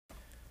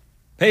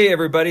Hey,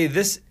 everybody.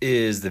 This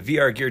is the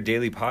VR Gear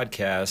Daily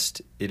Podcast.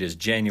 It is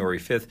January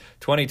 5th,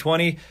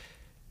 2020,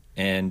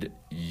 and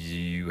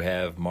you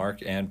have Mark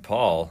and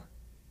Paul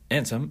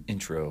and some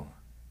intro.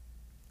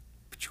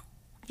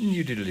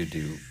 You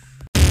do.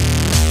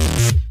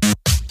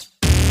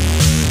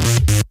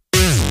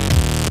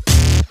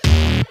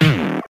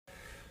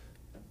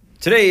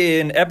 Today,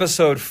 in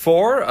episode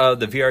 4 of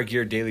the VR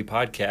Gear Daily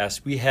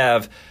Podcast, we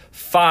have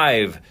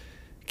five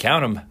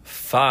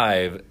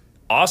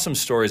awesome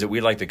stories that we'd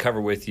like to cover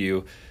with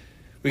you.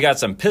 We got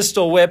some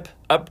pistol whip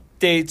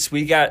updates.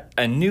 We got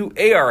a new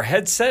AR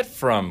headset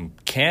from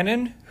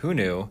Canon. Who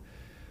knew?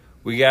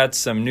 We got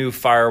some new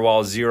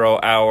Firewall 0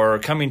 Hour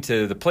coming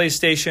to the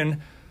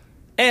PlayStation.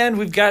 And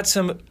we've got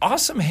some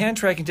awesome hand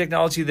tracking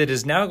technology that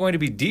is now going to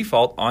be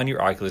default on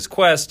your Oculus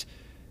Quest.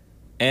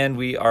 And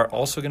we are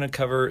also going to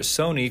cover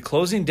Sony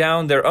closing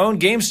down their own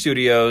game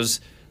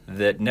studios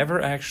that never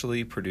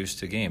actually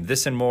produced a game.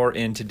 This and more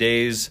in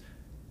today's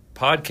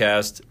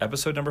podcast,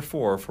 episode number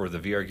 4 for the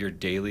VR Gear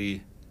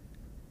Daily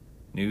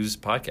News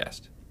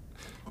Podcast.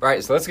 All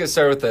right, so let's get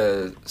started with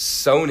the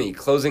Sony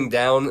closing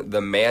down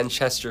the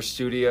Manchester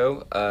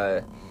studio.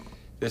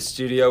 This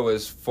studio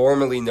was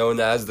formerly known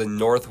as the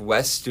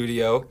Northwest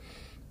Studio,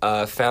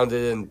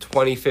 founded in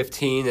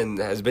 2015 and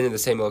has been in the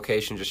same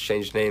location, just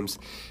changed names.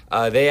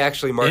 They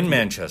actually marketed...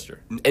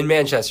 In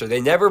Manchester.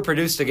 They never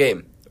produced a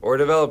game or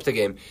developed a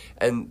game,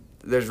 and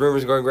there's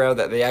rumors going around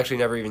that they actually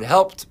never even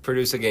helped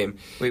produce a game.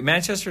 Wait,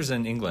 Manchester's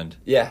in England?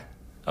 Yeah.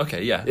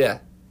 Okay, yeah. Yeah.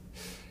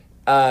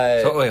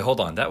 Wait, hold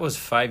on. That was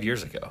 5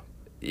 years ago.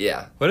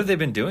 Yeah. What have they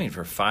been doing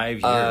for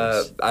 5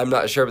 years? I'm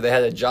not sure, but they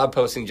had a job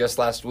posting just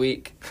last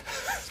week.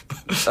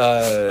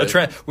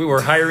 We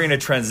were hiring a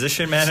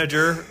transition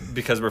manager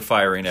because we're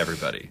firing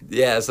everybody.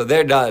 Yeah, so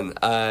they're done.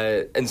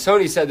 And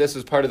Sony said this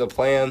was part of the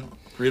plan.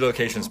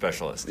 Relocation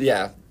specialist.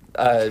 Yeah.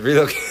 Going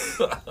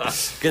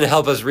to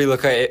help us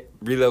relocate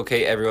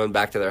everyone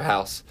back to their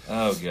house.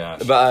 Oh,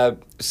 gosh.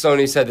 But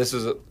Sony said this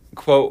was,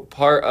 quote,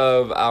 part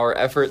of our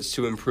efforts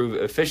to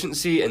improve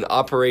efficiency and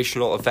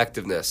operational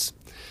effectiveness.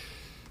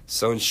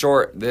 So in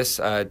short, this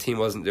team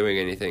wasn't doing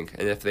anything.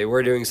 And if they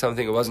were doing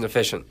something, it wasn't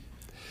efficient.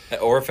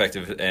 Or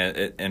effective,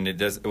 and it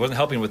wasn't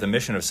helping with the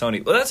mission of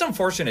Sony. Well, that's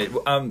unfortunate.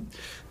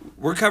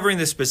 We're covering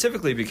this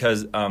specifically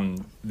because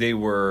they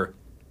were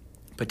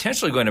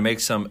potentially going to make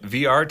some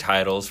VR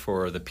titles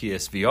for the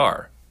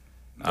PSVR.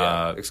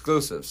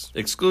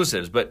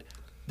 Exclusives. But,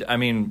 I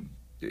mean,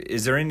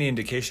 is there any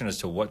indication as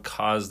to what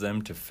caused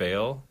them to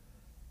fail?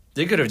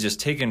 They could have just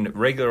taken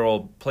regular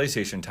old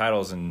PlayStation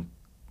titles and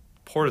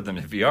ported them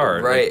to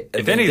VR. Right.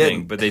 If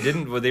anything, but they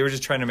didn't. Well, they were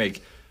just trying to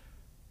make...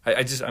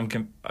 I'm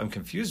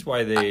confused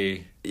why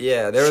they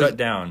shut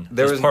down.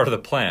 There was part of the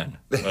plan.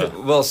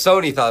 Well,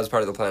 Sony thought it was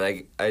part of the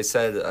plan. I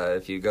said,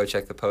 if you go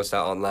check the post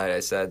out online, I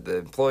said the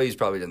employees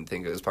probably didn't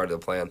think it was part of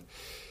the plan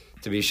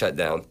to be shut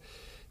down.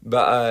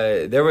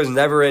 But there was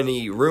never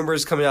any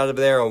rumors coming out of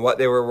there on what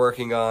they were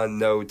working on,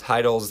 no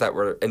titles that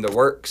were in the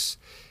works.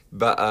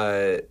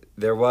 But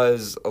there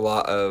was a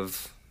lot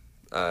of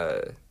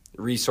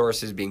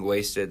resources being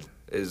wasted,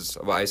 is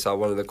what I saw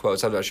one of the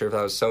quotes. I'm not sure if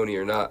that was Sony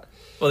or not.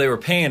 Well, they were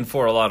paying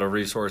for a lot of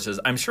resources.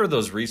 I'm sure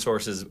those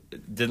resources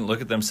didn't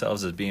look at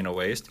themselves as being a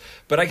waste.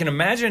 But I can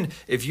imagine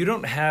if you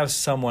don't have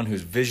someone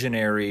who's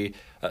visionary,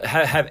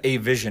 have a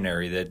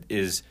visionary that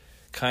is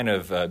kind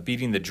of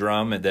beating the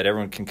drum and that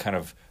everyone can kind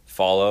of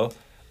follow,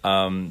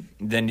 then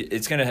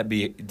it's going to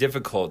be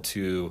difficult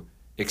to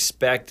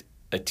expect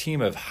a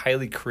team of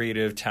highly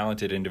creative,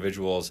 talented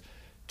individuals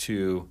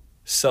to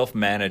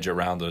self-manage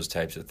around those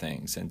types of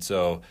things. And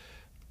so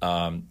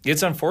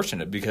it's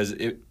unfortunate because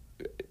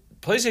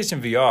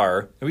PlayStation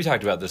VR, and we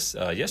talked about this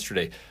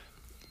yesterday,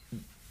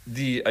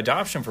 the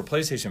adoption for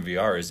PlayStation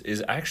VR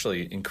is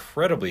actually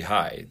incredibly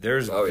high.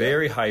 There's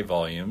very high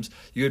volumes.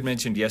 You had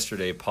mentioned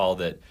yesterday, Paul,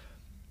 that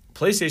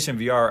PlayStation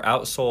VR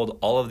outsold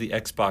all of the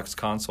Xbox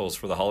consoles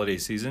for the holiday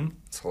season.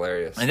 It's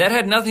hilarious. And that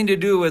had nothing to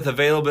do with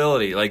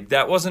availability. Like,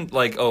 that wasn't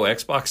like,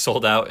 Xbox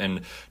sold out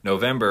in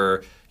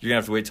November, you're going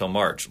to have to wait till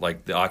March,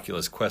 like the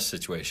Oculus Quest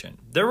situation.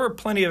 There were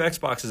plenty of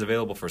Xboxes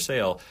available for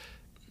sale,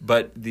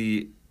 but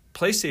the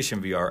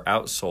PlayStation VR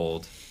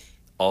outsold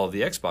all of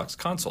the Xbox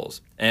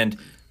consoles. And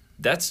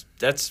that's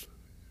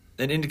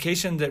an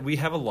indication that we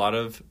have a lot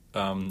of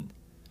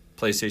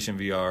PlayStation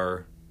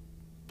VR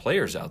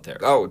players out there.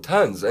 Oh,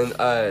 tons.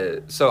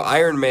 And so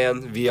Iron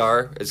Man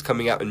VR is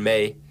coming out in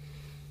May.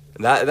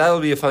 And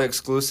that'll be a fun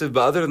exclusive.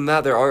 But other than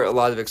that, there aren't a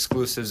lot of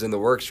exclusives in the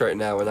works right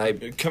now.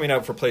 And coming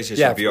out for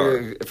PlayStation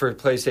VR. For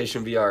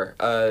PlayStation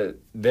VR.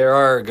 There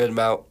are a good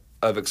amount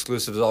of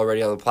exclusives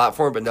already on the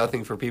platform, but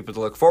nothing for people to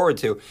look forward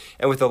to.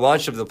 And with the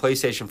launch of the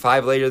PlayStation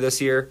 5 later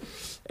this year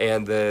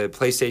and the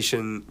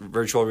PlayStation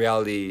Virtual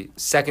Reality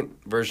second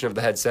version of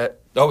the headset.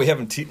 Oh, we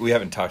haven't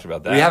talked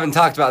about that. We haven't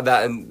talked about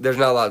that, and there's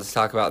not a lot to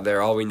talk about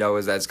there. All we know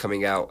is that it's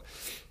coming out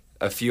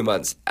a few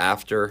months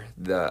after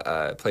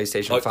the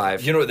PlayStation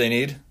 5. You know what they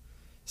need?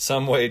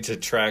 Some way to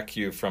track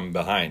you from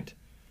behind.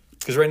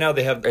 Because right now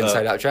they have...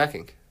 inside-out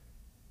tracking.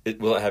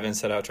 Will it have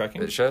inside-out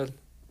tracking? It should.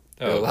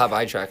 Oh. It'll have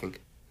eye tracking.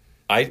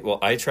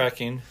 Eye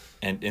tracking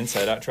and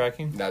inside-out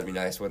tracking. That'd be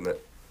nice, wouldn't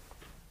it?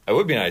 It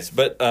would be nice,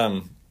 but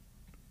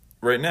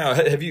right now,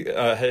 have you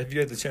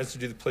had the chance to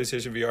do the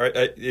PlayStation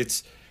VR?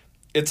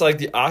 It's like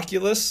the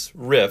Oculus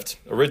Rift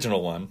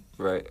original one,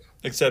 Right.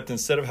 except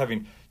instead of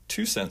having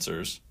two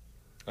sensors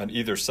on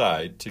either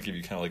side to give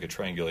you kind of like a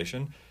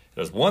triangulation, it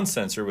has one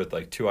sensor with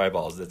like two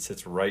eyeballs that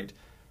sits right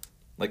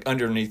like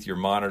underneath your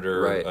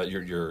monitor, Right.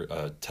 Your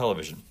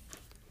television,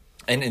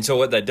 and so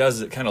what that does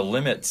is it kind of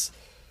limits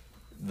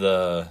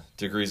the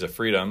degrees of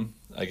freedom.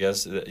 I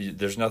guess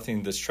there's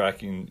nothing that's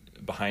tracking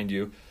behind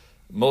you.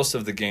 Most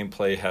of the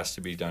gameplay has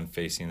to be done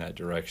facing that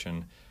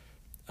direction.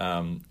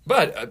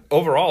 But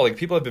overall, like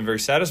people have been very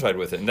satisfied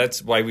with it, and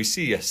that's why we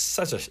see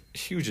such a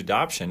huge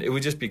adoption. It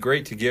would just be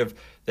great to give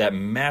that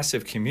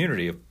massive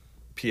community of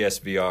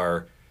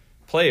PSVR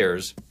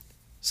players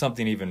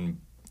something even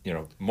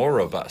more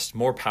robust,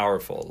 more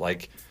powerful,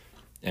 like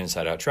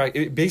inside out track. It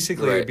would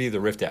be the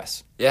Rift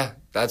S. Yeah,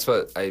 that's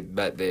what I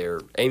bet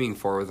they're aiming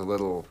for with a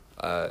little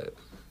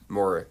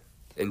more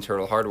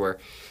internal hardware.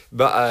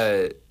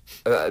 But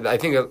I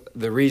think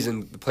the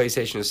reason the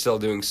PlayStation is still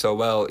doing so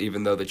well,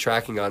 even though the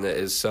tracking on it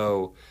is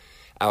so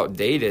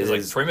outdated, It's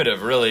like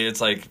primitive, really. It's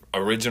like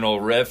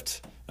original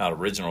Rift, not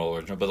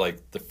original, but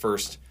like the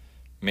first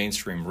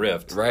mainstream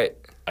Rift. right.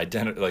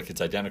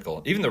 It's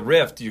identical. Even the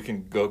Rift, you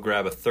can go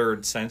grab a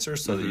third sensor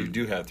so that you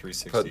do have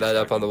 360. Put that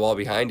up on the wall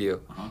behind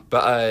you.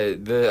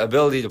 But the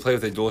ability to play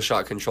with the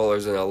DualShock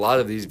controllers in a lot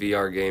of these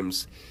VR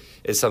games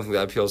is something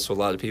that appeals to a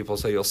lot of people.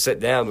 So you'll sit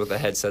down with a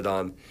headset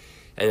on,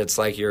 and it's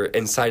like you're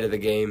inside of the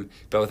game,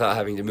 but without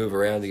having to move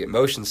around to get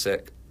motion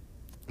sick,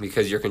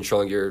 because you're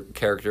controlling your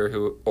character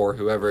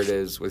whoever it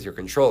is with your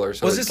controller.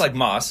 So it's just like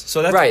Moss.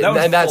 So that's right, that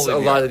was and that's a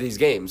fully lot VR. of these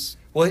games.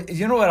 Well,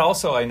 you know what?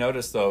 Also, I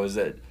noticed though is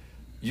that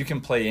you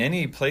can play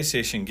any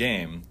PlayStation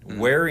game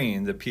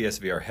wearing the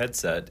PSVR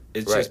headset.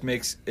 It Right. just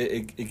makes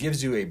it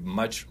gives you a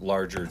much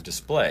larger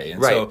display, and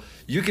Right. so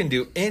you can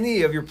do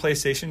any of your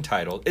PlayStation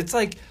titles. It's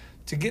like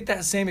to get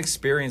that same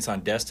experience on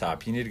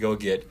desktop, you need to go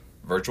get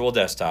Virtual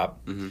Desktop,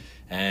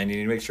 and you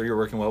need to make sure you're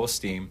working well with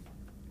Steam.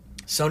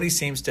 Sony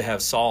seems to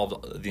have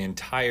solved the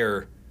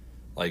entire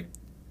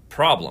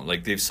problem.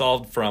 Like they've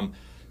solved from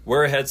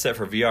wear a headset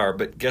for VR,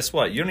 but guess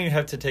what? You don't even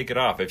have to take it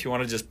off. If you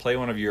want to just play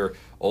one of your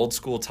old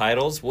school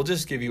titles, we'll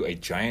just give you a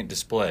giant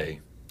display.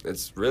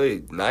 It's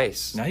really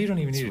nice. Now you don't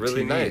even need It's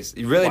really a TV. nice.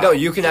 You really Wow. don't.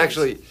 You can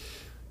actually.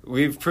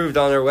 We've proved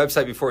on our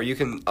website before you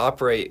can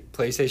operate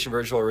PlayStation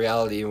Virtual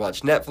Reality and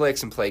watch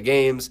Netflix and play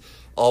games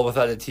all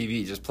without a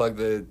TV. Just plug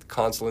the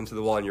console into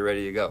the wall and you're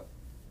ready to go.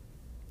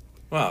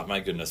 Wow,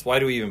 my goodness. Why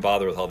do we even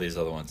bother with all these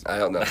other ones? I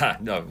don't know.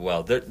 No,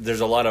 well,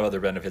 there's a lot of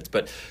other benefits,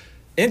 but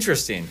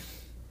interesting.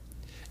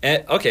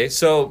 And, okay,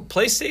 so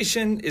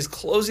PlayStation is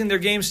closing their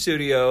game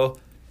studio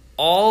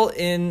all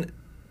in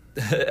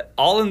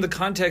the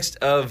context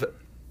of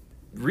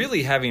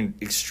really having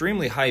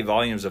extremely high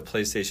volumes of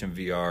PlayStation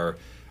VR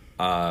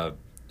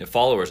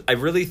followers. I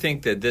really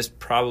think that this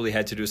probably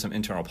had to do with some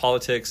internal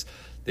politics.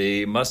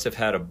 They must have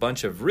had a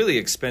bunch of really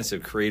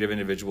expensive creative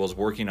individuals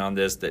working on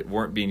this that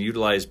weren't being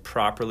utilized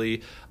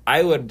properly.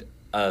 I would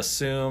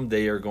assume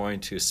they are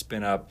going to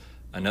spin up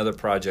another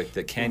project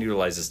that can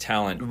utilize this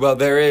talent. Well,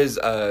 there is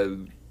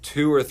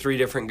 2 or 3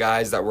 different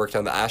guys that worked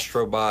on the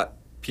Astrobot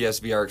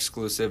PSVR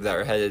exclusive that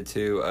are headed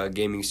to a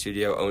gaming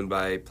studio owned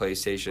by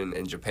PlayStation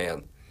in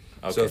Japan.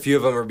 Okay. So a few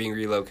of them are being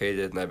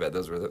relocated, and I bet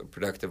those were the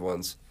productive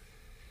ones.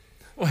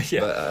 Well,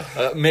 yeah,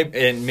 But,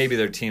 maybe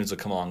their teams will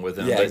come along with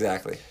them. Yeah, but,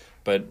 exactly.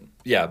 But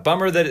yeah,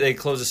 bummer that they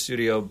closed the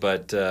studio,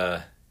 but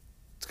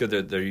it's good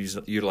that they're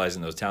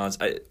utilizing those talents.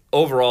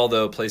 Overall,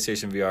 though,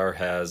 PlayStation VR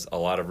has a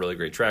lot of really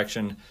great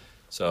traction,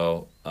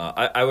 so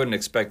I wouldn't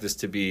expect this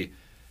to be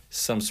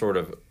some sort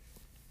of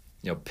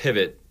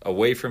pivot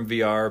away from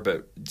VR,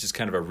 but just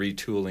kind of a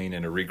retooling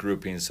and a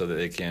regrouping so that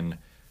they can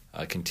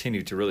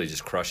continue to really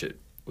just crush it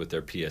with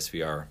their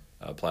PSVR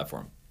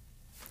platform.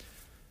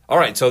 All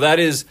right, so that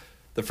is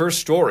the first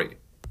story.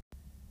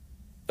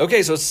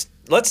 Okay, so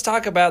let's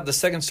talk about the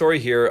second story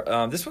here.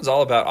 This one's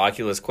all about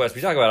Oculus Quest.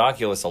 We talk about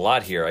Oculus a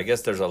lot here. I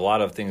guess there's a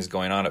lot of things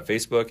going on at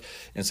Facebook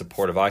in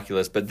support of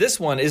Oculus, but this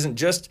one isn't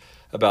just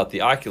about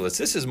the Oculus.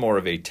 This is more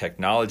of a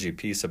technology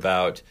piece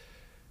about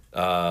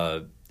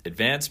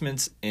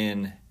advancements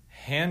in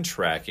hand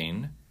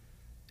tracking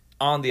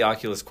on the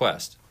Oculus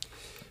Quest.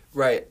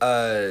 Right.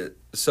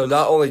 So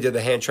not only did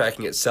the hand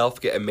tracking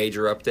itself get a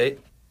major update,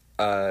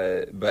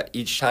 but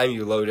each time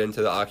you load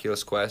into the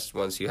Oculus Quest,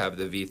 once you have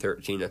the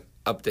V13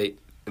 update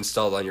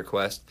installed on your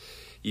Quest,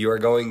 you are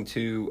going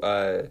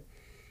to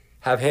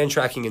have hand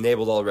tracking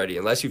enabled already.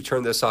 Unless you've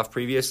turned this off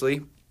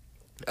previously,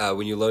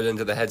 when you load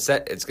into the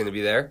headset, it's going to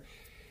be there.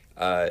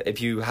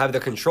 If you have the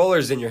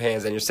controllers in your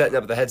hands and you're setting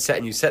up the headset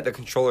and you set the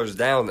controllers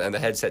down and the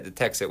headset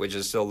detects it, which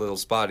is still a little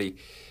spotty,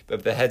 but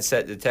if the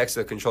headset detects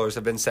the controllers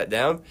have been set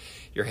down,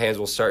 your hands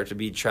will start to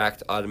be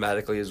tracked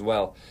automatically as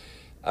well.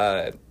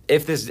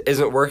 If this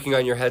isn't working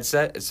on your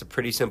headset, it's a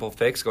pretty simple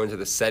fix. Go into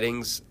the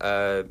settings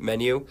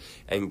menu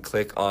and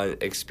click on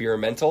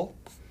experimental,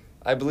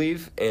 I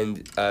believe, and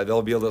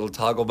there'll be a little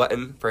toggle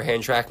button for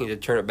hand tracking to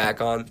turn it back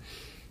on.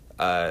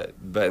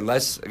 But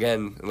unless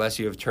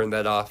you have turned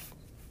that off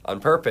on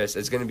purpose,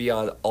 it's going to be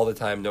on all the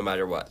time, no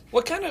matter what.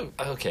 What kind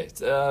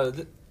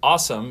of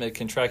awesome? It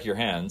can track your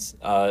hands.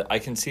 I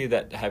can see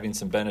that having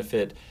some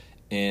benefit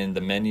in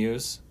the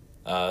menus.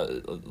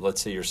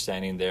 Let's say you're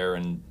standing there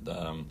and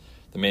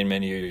the main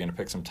menu, you're going to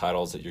pick some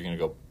titles that you're going to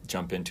go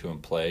jump into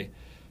and play.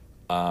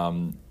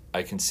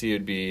 I can see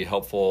it'd be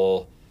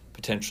helpful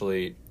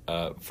potentially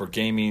for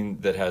gaming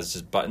that has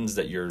just buttons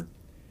that you're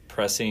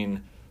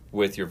pressing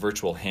with your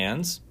virtual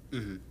hands.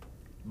 Mm-hmm.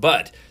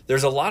 But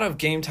there's a lot of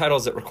game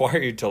titles that require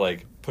you to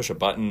like push a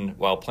button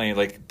while playing,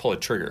 like pull a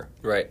trigger.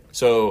 Right.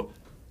 So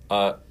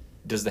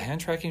does the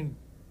hand tracking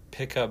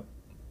pick up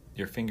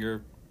your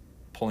finger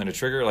pulling a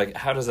trigger? Like,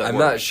 how does that work? I'm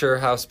not sure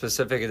how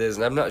specific it is,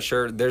 and I'm not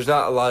sure. There's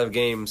not a lot of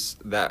games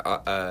that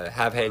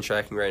have hand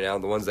tracking right now.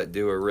 The ones that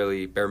do are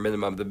really bare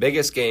minimum. The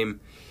biggest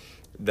game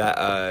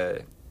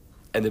that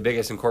and the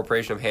biggest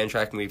incorporation of hand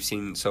tracking we've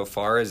seen so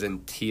far is in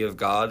Tea of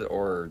God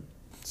or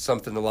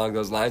something along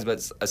those lines, but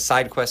it's a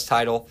side quest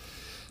title.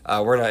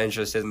 We're not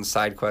interested in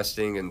side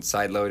questing and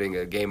side loading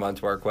a game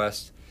onto our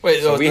quest.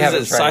 Wait, so we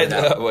haven't tried it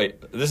out.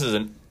 Wait, this is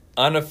an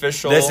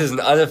unofficial... This is an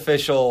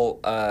unofficial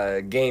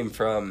game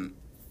from...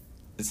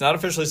 It's not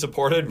officially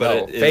supported,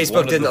 but no,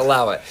 Facebook didn't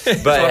allow it.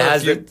 But it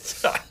has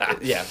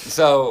yeah,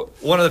 so...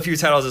 One of the few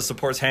titles that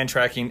supports hand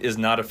tracking is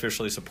not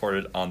officially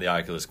supported on the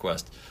Oculus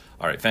Quest.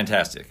 All right,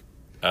 fantastic.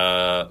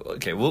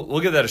 Okay, we'll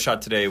give that a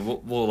shot today.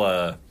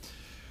 We'll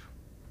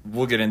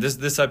get in. This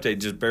update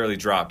just barely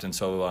dropped, and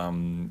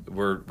so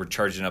we're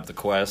charging up the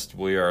Quest.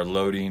 We are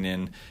loading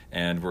in,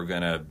 and we're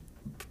gonna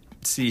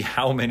see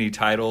how many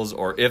titles,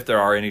 or if there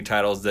are any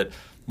titles that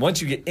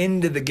once you get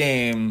into the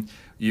game,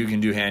 you can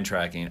do hand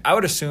tracking. I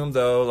would assume,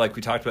 though, like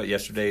we talked about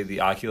yesterday,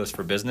 the Oculus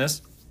for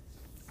Business,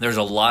 there's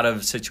a lot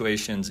of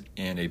situations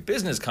in a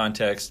business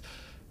context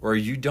where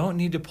you don't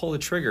need to pull the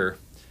trigger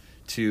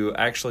to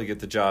actually get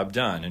the job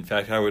done. In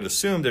fact, I would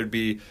assume there'd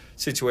be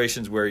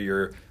situations where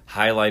you're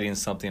highlighting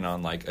something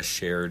on like a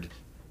shared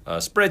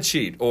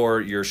spreadsheet,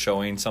 or you're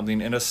showing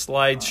something in a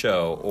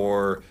slideshow,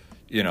 or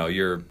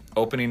you're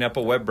opening up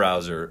a web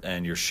browser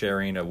and you're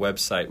sharing a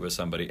website with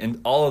somebody.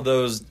 And all of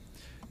those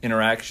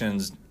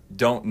interactions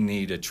don't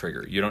need a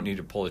trigger. You don't need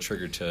to pull a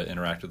trigger to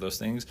interact with those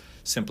things,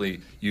 simply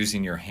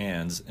using your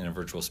hands in a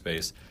virtual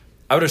space.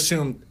 I would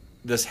assume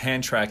this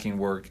hand tracking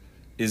work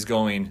is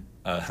going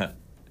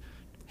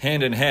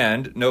hand in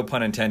hand, no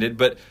pun intended,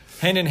 but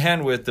hand in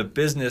hand with the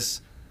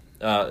business,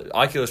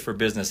 Oculus for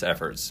Business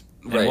efforts.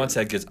 And right. Once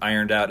that gets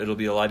ironed out, it'll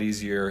be a lot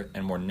easier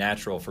and more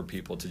natural for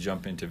people to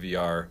jump into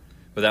VR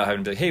without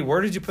having to be, hey,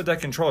 where did you put that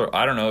controller?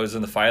 I don't know, it was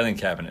in the filing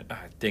cabinet.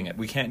 Dang it,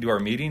 we can't do our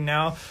meeting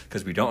now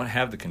because we don't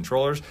have the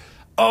controllers.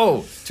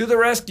 Oh, to the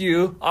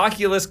rescue,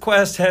 Oculus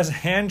Quest has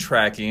hand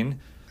tracking.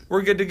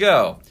 We're good to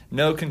go.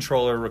 No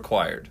controller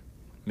required.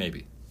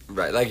 Maybe.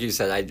 Right, like you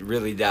said, I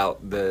really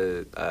doubt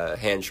the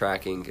hand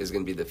tracking is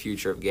going to be the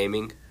future of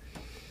gaming.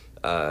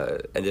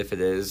 And if it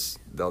is,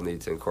 they'll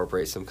need to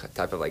incorporate some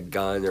type of like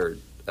gun or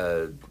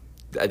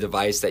a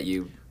device that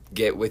you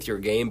get with your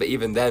game. But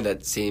even then,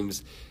 that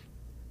seems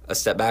a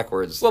step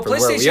backwards from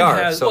where we are.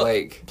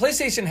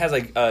 PlayStation has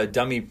like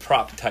dummy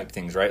prop type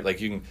things, right? Like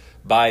you can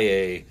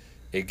buy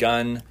a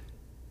gun.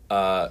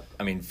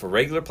 For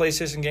regular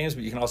PlayStation games,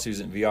 but you can also use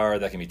it in VR.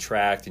 That can be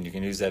tracked, and you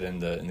can use that in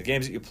the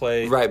games that you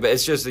play. Right, but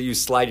it's just that you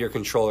slide your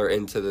controller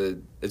into the.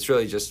 It's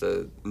really just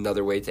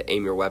another way to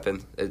aim your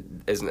weapon. It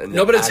isn't.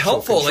 But it's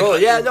helpful.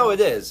 Like, yeah, no,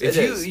 it is. If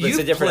it's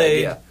a different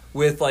idea.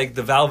 With like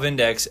the Valve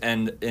Index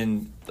and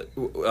in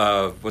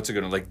what's it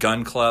going to like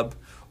Gun Club,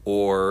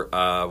 or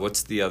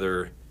what's the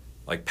other,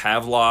 like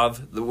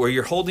Pavlov, where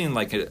you're holding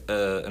like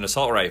an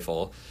assault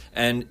rifle,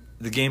 and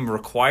the game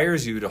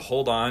requires you to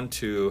hold on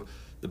to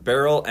the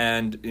barrel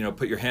and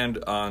put your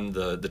hand on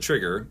the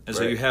trigger, and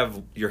so you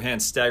have your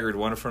hands staggered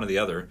one in front of the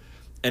other.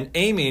 And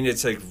aiming,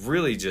 it's like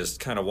really just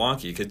kind of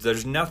wonky because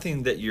there's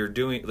nothing that you're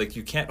doing. Like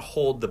you can't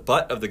hold the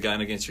butt of the gun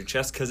against your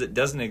chest because it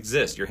doesn't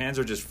exist. Your hands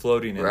are just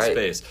floating in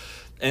space.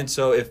 And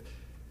so if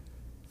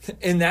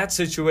in that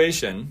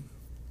situation,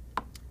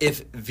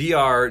 if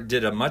VR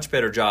did a much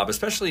better job,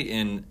 especially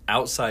in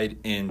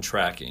outside-in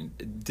tracking,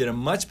 did a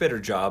much better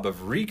job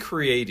of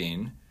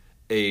recreating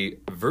a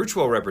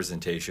virtual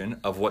representation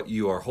of what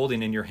you are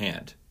holding in your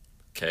hand.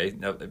 Okay,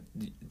 now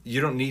you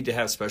don't need to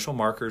have special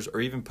markers or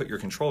even put your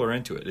controller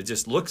into it. It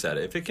just looks at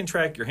it. If it can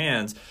track your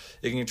hands,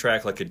 it can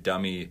track like a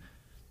dummy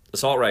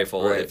assault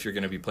rifle if you're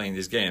going to be playing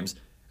these games.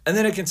 And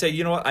then it can say,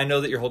 you know what, I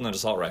know that you're holding an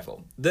assault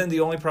rifle. Then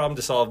the only problem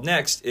to solve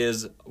next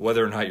is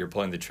whether or not you're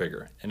pulling the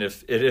trigger. And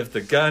if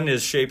the gun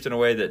is shaped in a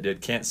way that it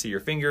can't see your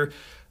finger,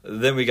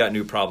 then we got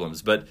new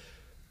problems. But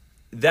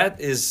that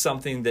is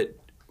something that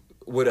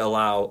would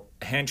allow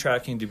hand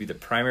tracking to be the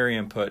primary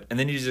input, and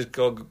then you just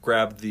go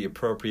grab the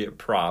appropriate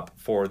prop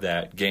for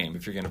that game.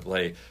 If you're going to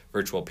play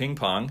virtual ping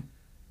pong,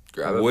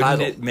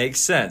 wouldn't it make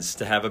sense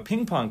to have a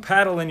ping pong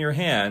paddle in your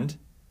hand?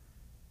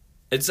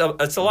 It's a lot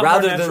more natural.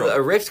 Rather than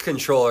a Rift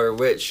controller,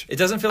 which it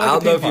doesn't feel like I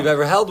don't know if you've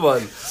ever held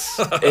one,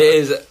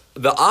 is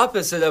the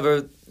opposite of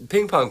a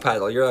ping pong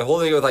paddle. You're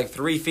holding it with like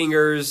 3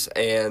 fingers,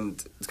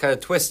 and it's kind of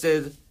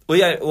twisted. Well,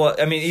 yeah. Well,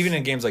 I mean, even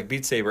in games like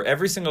Beat Saber,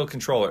 every single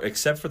controller,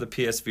 except for the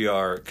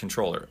PSVR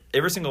controller,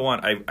 every single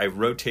one, I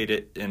rotate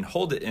it and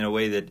hold it in a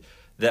way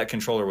that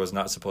controller was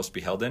not supposed to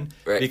be held in,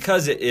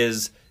 because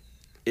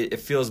it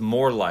feels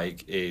more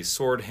like a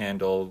sword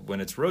handle when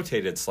it's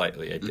rotated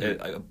slightly.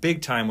 A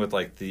big time with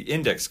like the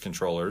index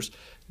controllers,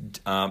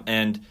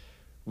 and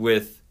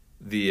with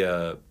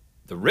the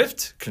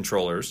Rift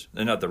controllers,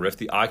 not the Rift,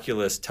 the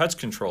Oculus Touch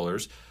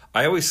controllers.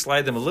 I always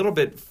slide them a little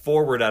bit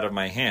forward out of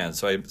my hand,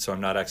 so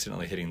I'm not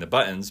accidentally hitting the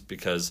buttons,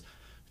 because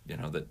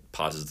that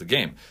pauses the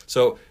game.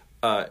 So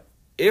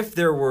if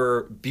there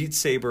were Beat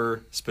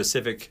Saber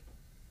specific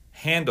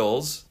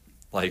handles,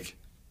 like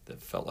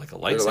that felt like a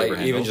lightsaber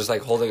handle, even just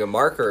like holding a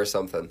marker or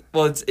something.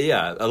 Well, it's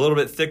a little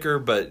bit thicker,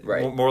 but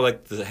right. more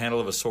like the handle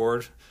of a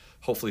sword.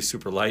 Hopefully,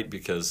 super light,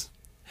 because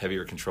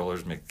heavier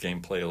controllers make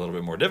gameplay a little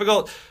bit more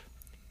difficult.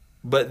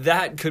 But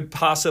that could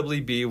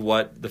possibly be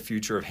what the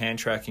future of hand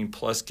tracking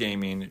plus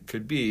gaming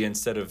could be,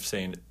 instead of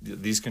saying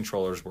these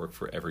controllers work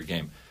for every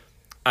game.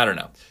 I don't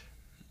know.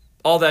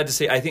 All that to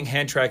say, I think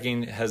hand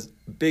tracking has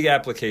big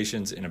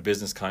applications in a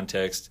business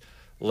context,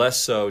 less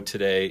so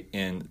today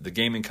in the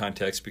gaming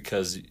context,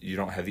 because you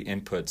don't have the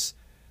inputs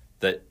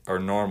that are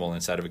normal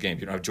inside of a game.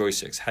 You don't have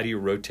joysticks. How do you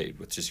rotate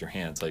with just your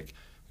hands? Like,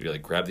 you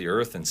like grab the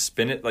earth and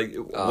spin it? Like,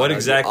 what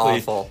exactly?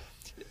 Awful.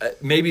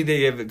 Maybe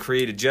they have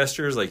created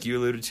gestures like you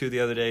alluded to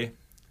the other day.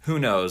 Who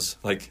knows?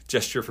 Like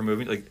gesture for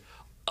movement, like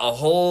a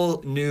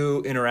whole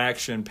new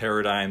interaction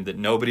paradigm that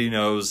nobody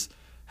knows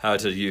how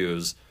to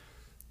use,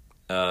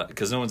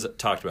 because no one's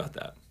talked about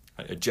that.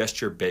 A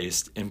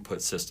gesture-based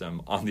input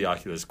system on the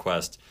Oculus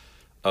Quest.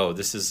 Oh,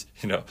 this is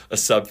a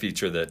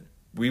sub-feature that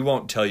we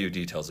won't tell you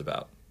details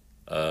about.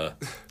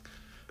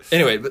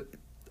 Anyway, but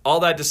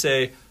all that to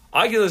say,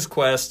 Oculus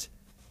Quest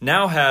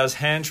now has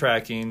hand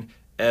tracking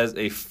as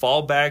a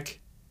fallback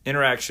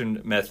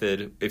interaction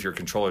method if your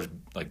controller's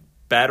like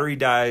battery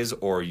dies,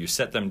 or you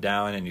set them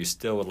down and you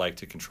still would like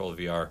to control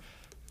VR.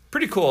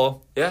 Pretty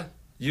cool. Yeah.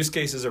 Use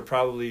cases are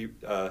probably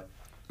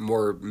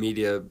more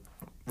media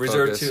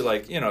reserved focus. to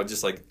like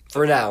just like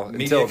for now,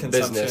 media until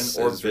consumption business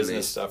or is business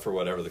released. stuff or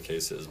whatever the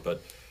case is.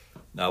 But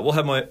we'll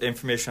have more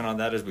information on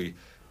that as we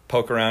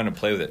poke around and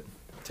play with it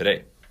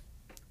today.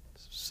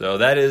 So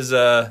that is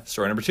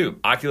story number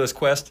 2, Oculus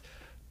Quest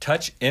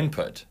Touch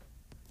Input.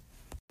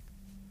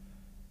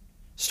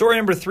 Story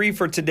number 3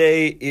 for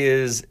today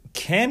is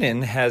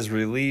Canon has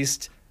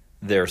released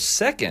their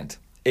second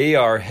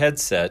AR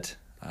headset.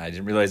 I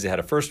didn't realize they had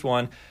a first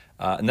one,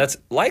 and that's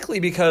likely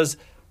because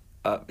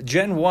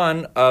Gen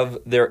 1 of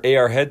their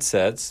AR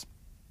headsets,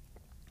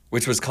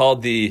 which was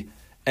called the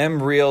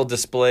M-Real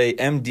Display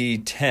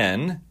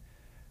MD10,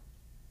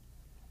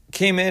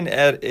 came in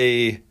at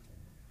a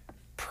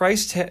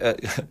price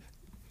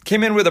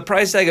came in with a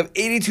price tag of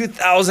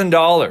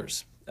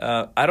 $82,000.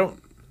 I don't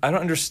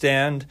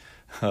understand.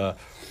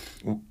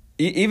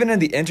 Even in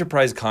the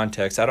enterprise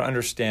context, I don't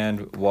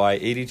understand why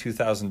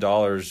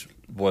 $82,000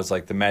 was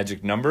like the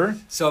magic number.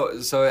 So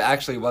it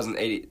actually wasn't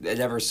 80. It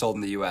never sold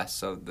in the U.S.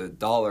 So the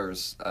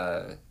dollars.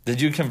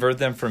 Did you convert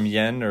them from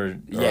yen or?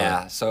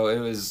 Yeah. So it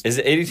was. Is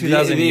it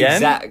 82,000 yen?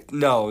 Exact,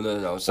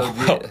 no. So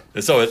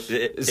so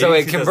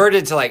it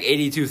converted to like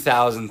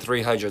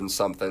 82,300 and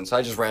something. So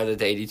I just rounded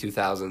to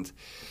 82,000.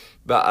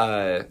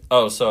 But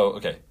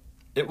okay.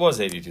 It was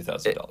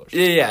 $82,000.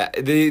 Yeah,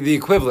 the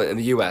equivalent in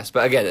the U.S.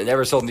 But again, it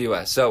never sold in the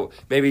U.S. So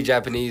maybe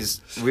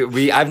Japanese.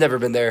 I've never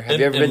been there. Have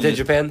you ever been to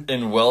Japan?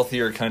 In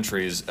wealthier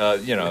countries,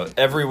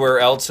 everywhere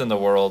else in the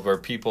world where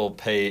people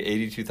pay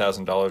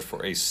 $82,000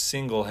 for a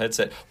single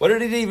headset. What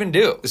did it even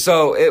do?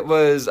 So it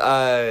was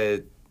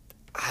the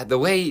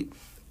way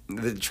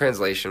the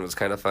translation was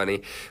kind of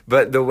funny,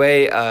 but the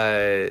way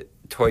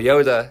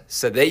Toyota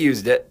said they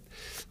used it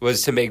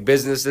was to make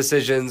business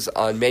decisions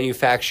on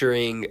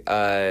manufacturing.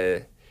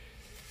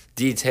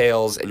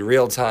 Details in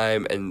real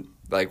time, and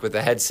like with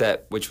the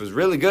headset, which was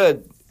really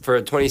good for a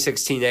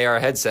 2016 AR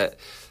headset.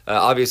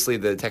 Obviously,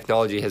 the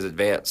technology has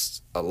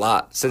advanced a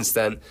lot since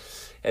then,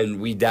 and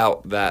we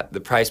doubt that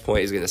the price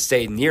point is going to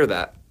stay near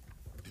that.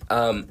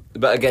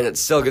 But again,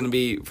 it's still going to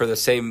be for the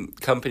same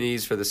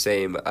companies, for the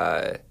same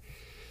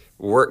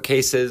work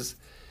cases.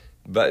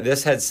 But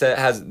this headset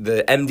has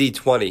the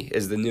MD20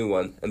 is the new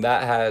one, and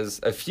that has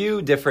a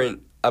few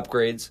different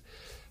upgrades.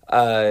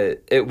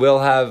 It will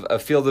have a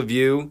field of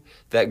view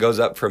that goes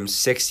up from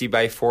 60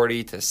 by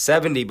 40 to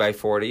 70 by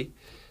 40.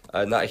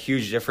 Not a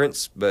huge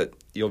difference, but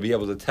you'll be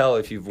able to tell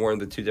if you've worn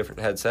the two different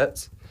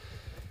headsets.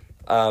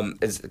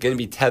 It's going to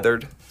be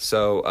tethered,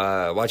 so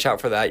watch out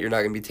for that. You're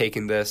not going to be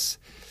taking this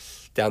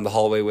down the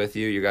hallway with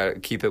you. You got to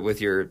keep it with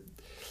your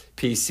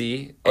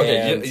PC.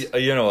 Okay,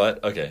 you know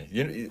what?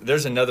 Okay,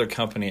 there's another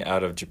company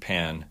out of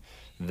Japan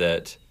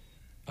that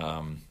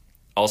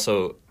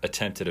also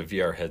attempted a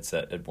VR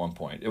headset at one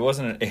point. It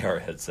wasn't an AR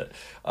headset.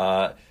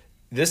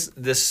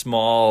 This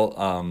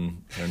small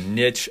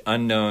niche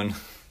unknown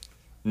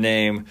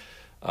name.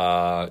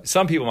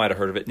 Some people might have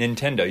heard of it.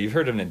 Nintendo. You've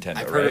heard of Nintendo,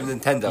 I've right? heard of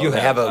Nintendo. You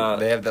they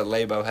have the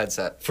Labo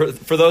headset.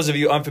 For those of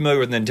you unfamiliar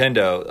with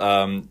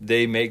Nintendo,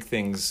 they make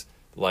things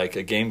like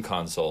a game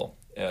console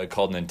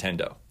called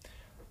Nintendo.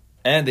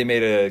 And they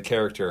made a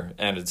character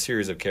and a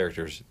series of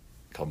characters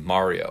called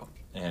Mario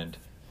and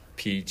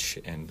Peach,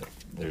 and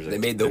they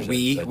made the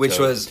Wii, which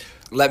was.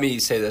 Let me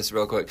say this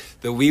real quick.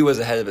 The Wii was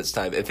ahead of its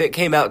time. If it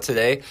came out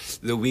today,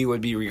 the Wii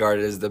would be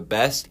regarded as the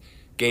best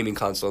gaming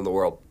console in the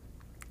world.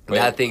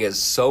 That thing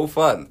is so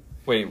fun.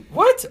 Wait,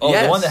 what? Oh,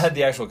 yes. The one that had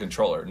the actual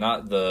controller,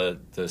 not the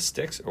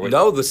sticks? Or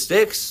no, the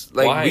sticks.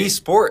 Like Why? Wii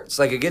Sports.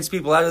 Like, it gets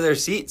people out of their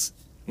seats.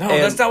 No,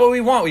 that's not what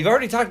we want. We've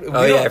already talked.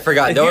 Oh, yeah, I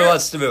forgot. No one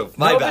wants to move.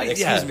 My bad.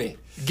 Excuse me.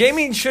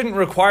 Gaming shouldn't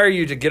require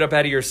you to get up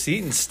out of your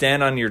seat and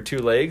stand on your two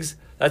legs.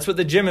 That's what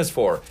the gym is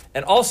for.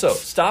 And also,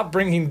 stop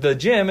bringing the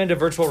gym into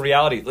virtual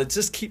reality. Let's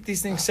just keep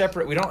these things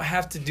separate. We don't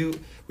have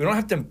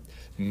to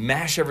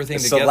mash everything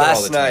together all the time.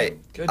 So last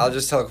night, I'll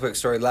just tell a quick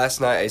story.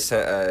 Last night I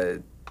sent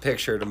a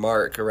picture to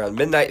Mark around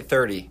midnight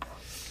 30.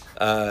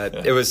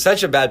 It was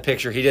such a bad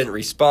picture he didn't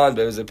respond,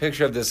 but it was a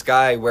picture of this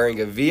guy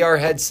wearing a VR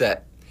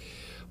headset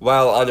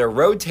while on a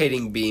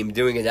rotating beam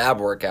doing an ab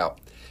workout.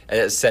 And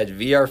it said,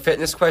 VR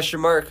fitness ?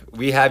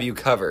 We have you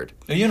covered.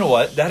 You know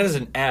what? That is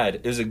an ad.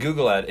 It was a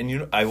Google ad.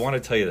 And I want to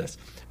tell you this.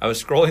 I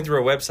was scrolling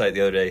through a website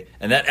the other day,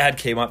 and that ad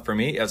came up for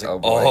me. I was like,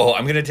 I'm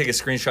going to take a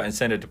screenshot and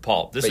send it to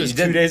Paul. This was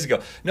 2 days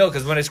ago. No,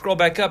 because when I scroll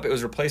back up, it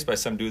was replaced by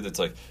some dude that's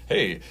like,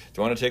 hey, do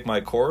you want to take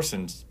my course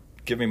and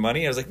give me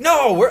money? I was like,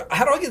 no,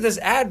 how do I get this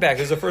ad back?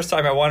 It was the first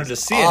time I wanted to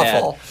see an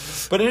ad.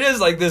 But it is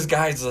like this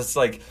guy's just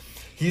like,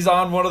 he's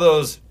on one of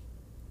those,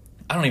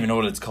 I don't even know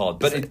what it's called,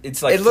 but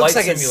it's like looks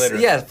flight like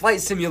simulator.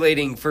 Flight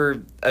simulating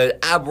for an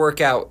ab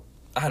workout.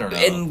 I don't know.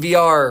 In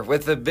VR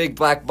with a big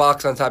black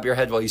box on top of your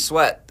head while you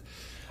sweat.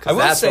 I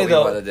will say,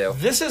 though,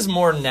 this is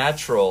more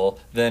natural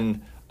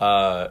than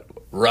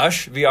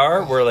Rush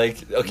VR, where,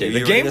 like, okay,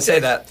 the game say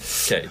that.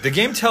 Okay, the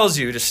game tells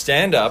you to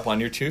stand up on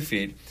your 2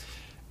 feet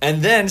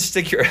and then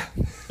stick your.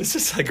 This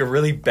is like a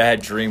really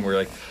bad dream where,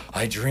 like,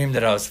 I dreamed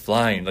that I was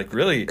flying. Like,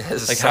 really?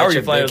 Like, how are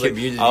you flying?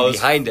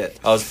 Behind it.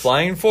 I was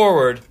flying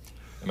forward,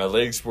 and my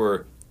legs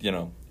were,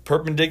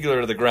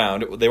 perpendicular to the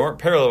ground. They weren't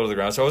parallel to the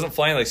ground, so I wasn't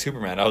flying like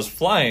Superman. I was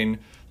flying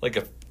like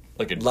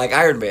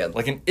Iron Man.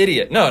 Like an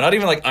idiot. No, not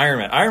even like Iron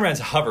Man. Iron Man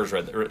hovers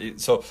right there.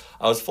 So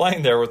I was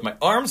flying there with my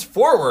arms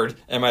forward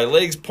and my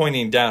legs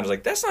pointing down. I was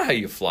like, that's not how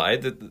you fly.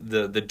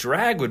 The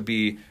drag would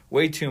be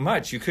way too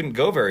much. You couldn't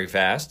go very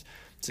fast.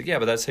 It's like, yeah,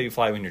 but that's how you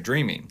fly when you're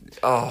dreaming.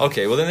 Oh.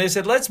 Okay, well then they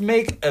said, let's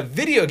make a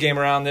video game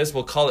around this.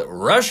 We'll call it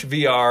Rush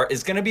VR.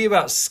 It's going to be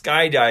about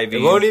skydiving.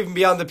 It won't even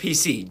be on the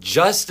PC.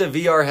 Just a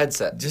VR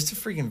headset. Just a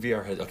freaking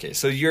VR headset. Okay,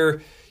 so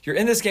you're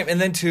in this game, and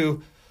then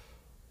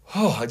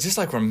just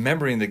like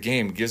remembering the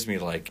game gives me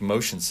like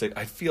motion sick.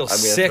 I feel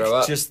sick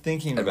just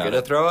thinking about it. I'm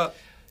gonna throw up.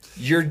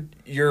 You're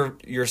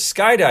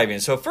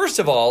skydiving. So first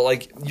of all,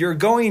 like you're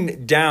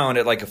going down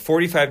at like a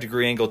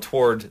 45-degree angle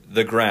toward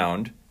the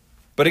ground.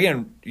 But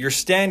again, you're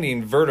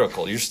standing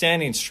vertical. You're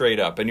standing straight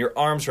up, and your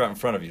arms are out in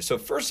front of you. So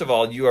first of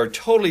all, you are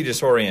totally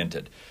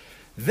disoriented.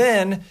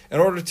 Then, in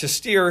order to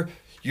steer,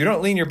 you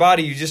don't lean your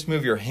body, you just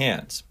move your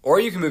hands. Or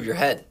you can move your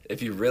head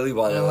if you really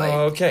want to,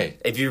 okay.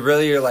 If you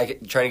really are,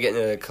 like, trying to get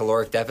in a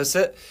caloric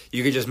deficit,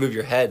 you can just move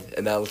your head,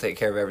 and that'll take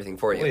care of everything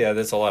for you. Well, yeah,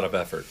 that's a lot of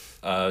effort.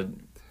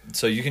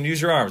 So you can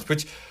use your arms,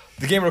 which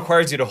the game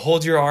requires you to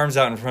hold your arms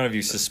out in front of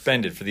you,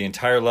 suspended for the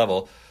entire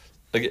level.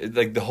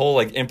 Like the whole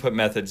like input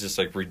method is just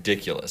like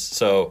ridiculous.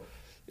 So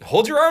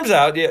hold your arms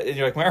out. Yeah, and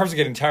you're like, my arms are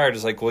getting tired.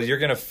 It's like, well, you're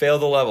gonna fail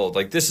the level.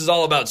 Like this is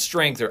all about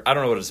strength, or I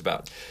don't know what it's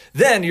about.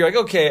 Then you're like,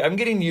 okay, I'm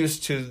getting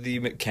used to the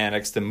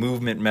mechanics, the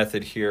movement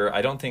method here.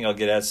 I don't think I'll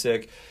get as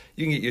sick.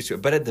 You can get used to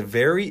it. But at the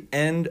very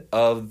end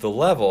of the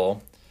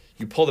level,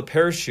 you pull the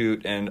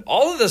parachute, and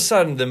all of a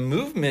sudden, the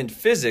movement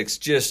physics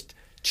just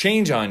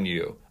change on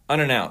you.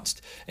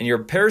 Unannounced, and your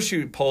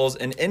parachute pulls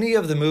and any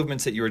of the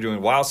movements that you were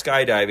doing while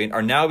skydiving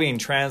are now being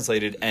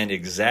translated and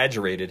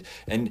exaggerated,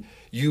 and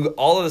you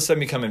all of a sudden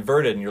become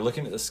inverted, and you're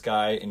looking at the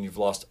sky, and you've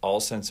lost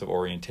all sense of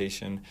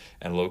orientation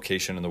and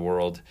location in the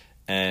world.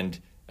 And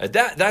at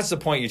that's the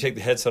point you take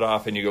the headset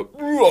off and you go,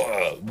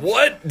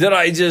 what did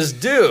I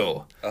just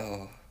do?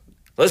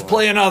 Let's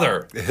play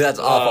another. That's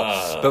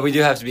awful. But we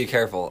do have to be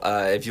careful.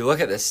 If you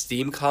look at the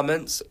Steam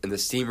comments and the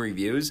Steam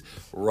reviews,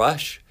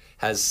 Rush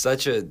has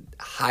such a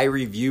high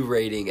review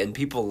rating, and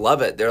people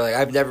love it. They're like,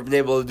 I've never been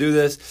able to do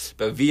this,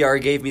 but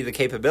VR gave me the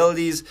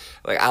capabilities.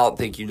 Like, I don't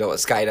think you know what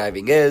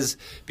skydiving is,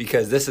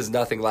 because this is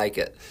nothing like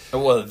it.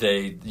 Well,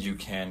 you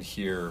can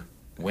hear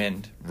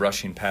wind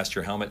rushing past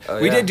your helmet. Oh,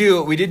 we did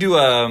do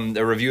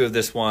a review of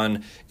this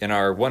one in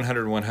our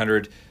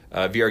 100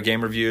 VR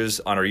game reviews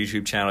on our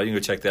YouTube channel. You can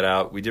go check that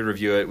out. We did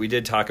review it. We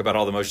did talk about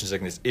all the motion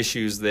sickness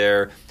issues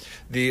there.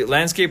 The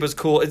landscape was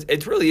cool.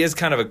 It really is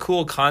kind of a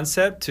cool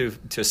concept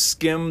to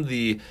skim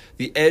the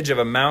edge of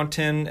a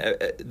mountain.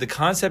 The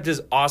concept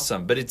is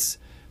awesome, but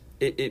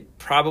it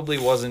probably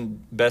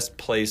wasn't best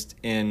placed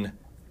in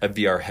a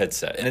VR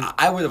headset. And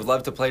I would have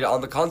loved to play it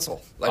on the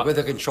console. Like with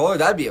a controller,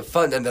 that'd be a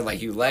fun. And then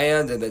like you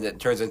land, and then it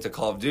turns into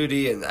Call of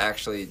Duty, and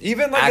actually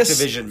even like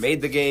Activision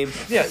made the game.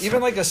 Yeah,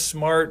 even like a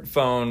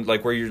smartphone,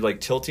 like where you're like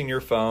tilting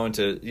your phone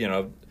to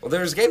Well,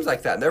 there's games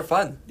like that, and they're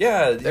fun.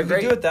 Yeah, They're you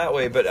great. do it that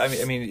way, but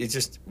I mean, it's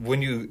just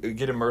when you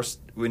get immersed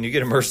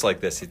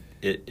like this,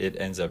 it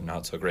ends up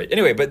not so great.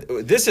 Anyway, but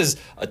this is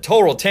a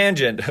total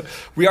tangent.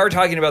 We are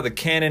talking about the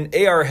Canon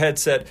AR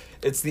headset.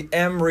 It's the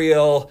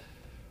MReal,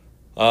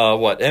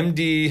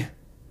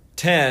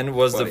 MD10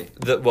 was 20.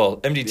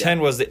 MD10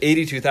 was the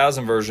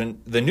 82,000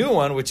 version. The new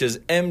one, which is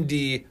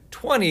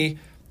MD20,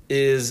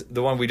 is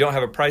the one we don't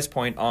have a price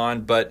point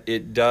on, but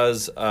it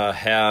does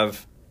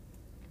have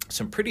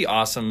some pretty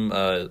awesome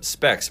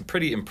specs, some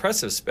pretty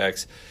impressive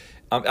specs.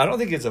 I don't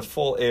think it's a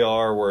full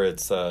AR where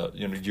it's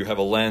you have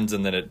a lens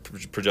and then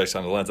it projects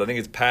on the lens. I think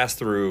it's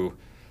pass-through.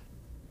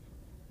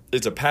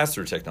 It's a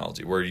pass-through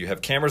technology where you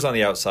have cameras on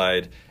the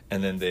outside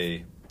and then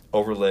they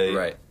overlay.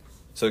 Right.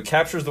 So it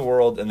captures the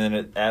world and then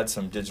it adds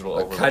some digital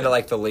overlay. Kind of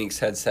like the Lynx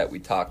headset we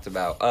talked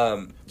about.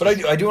 But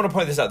I do want to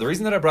point this out. The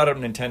reason that I brought up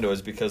Nintendo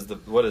is because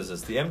what is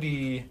this? The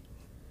MD.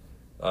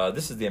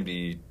 This is the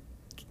MD.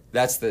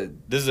 This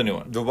is a new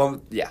one. The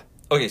one, yeah.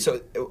 Okay, so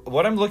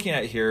what I'm looking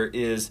at here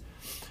is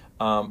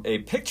a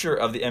picture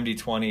of the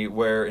MD20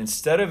 where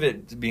instead of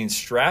it being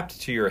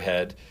strapped to your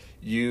head,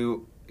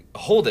 you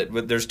hold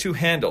it. There's two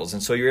handles,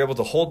 and so you're able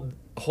to hold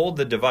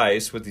the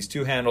device with these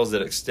two handles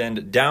that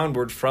extend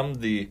downward from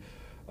the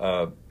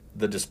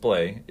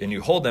display, and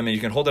you hold them, and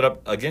you can hold it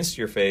up against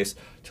your face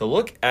to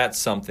look at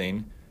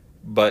something,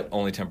 but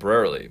only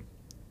temporarily.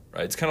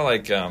 Right, it's kind of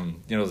like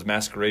those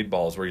masquerade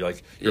balls where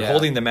you're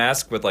holding the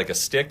mask with like a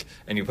stick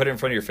and you put it in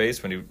front of your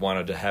face when you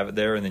wanted to have it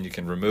there, and then you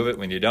can remove it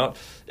when you don't.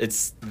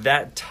 It's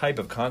that type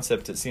of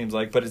concept, it seems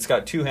like, but it's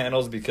got two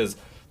handles because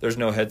there's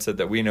no headset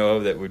that we know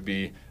of that would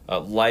be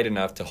light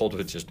enough to hold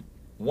with just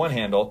one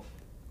handle.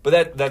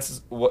 But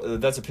that's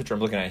a picture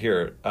I'm looking at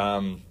here.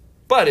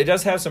 But it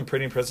does have some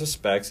pretty impressive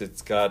specs.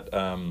 It's got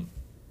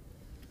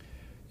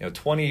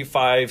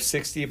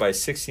 2560 by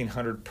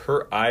 1600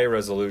 per eye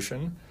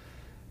resolution.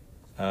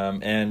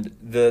 And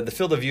the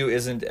field of view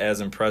isn't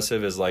as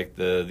impressive as like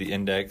the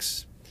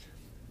Index,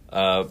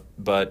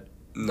 but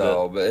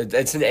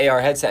it's an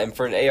AR headset, and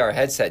for an AR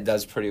headset, it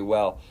does pretty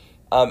well.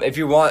 If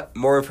you want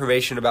more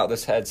information about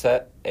this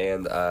headset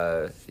and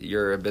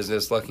you're a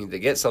business looking to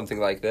get something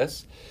like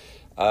this,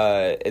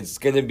 it's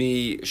going to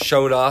be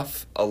shown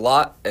off a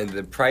lot, and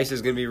the price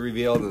is going to be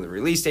revealed, and the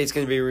release date's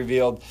going to be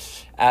revealed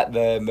at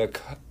the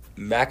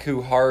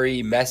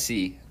Makuhari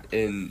Messe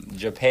in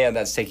Japan.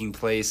 That's taking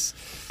place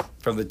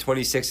from the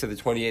 26th to the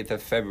 28th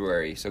of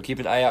February. So keep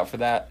an eye out for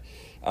that.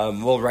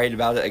 We'll write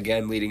about it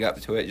again leading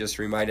up to it. Just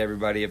remind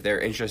everybody if they're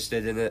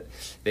interested in it,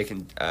 they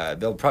can.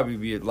 There'll probably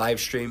be a live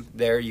stream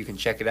there. You can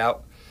check it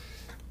out.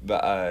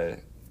 But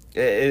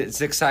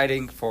it's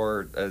exciting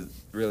for a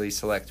really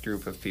select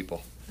group of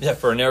people. Yeah,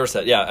 for a narrow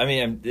set. Yeah, I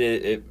mean,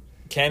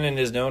 Canon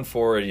is known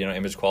for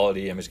image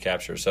quality, image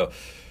capture. So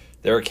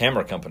they're a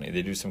camera company.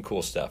 They do some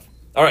cool stuff.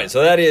 All right,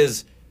 so that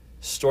is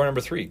story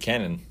number 3,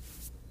 Canon.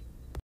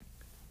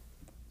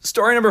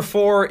 Story number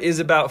 4 is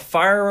about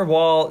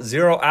Firewall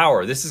Zero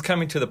Hour. This is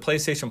coming to the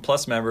PlayStation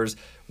Plus members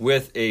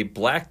with a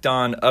Black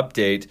Dawn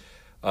update.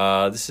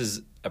 This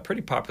is a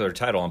pretty popular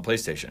title on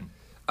PlayStation.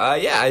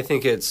 Yeah, I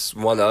think it's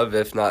one of,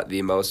 if not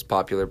the most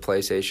popular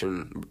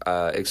PlayStation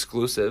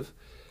exclusive.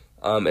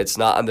 It's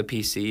not on the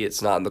PC.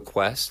 It's not on the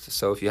Quest.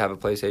 So if you have a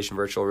PlayStation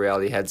Virtual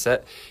Reality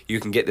headset, you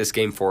can get this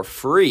game for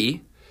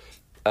free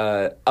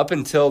up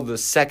until the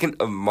 2nd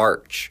of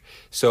March.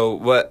 So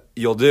what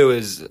you'll do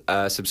is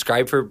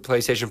subscribe for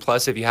PlayStation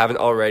Plus if you haven't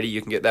already.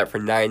 You can get that for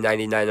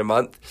 $9.99 a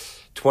month,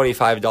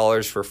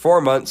 $25 for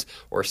 4 months,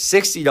 or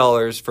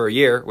 $60 for a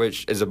year,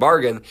 which is a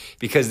bargain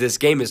because this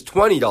game is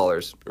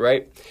 $20,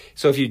 right?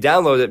 So if you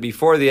download it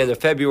before the end of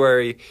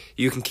February,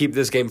 you can keep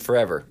this game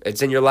forever.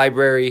 It's in your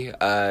library.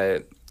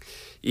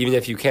 Even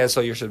if you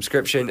cancel your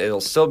subscription,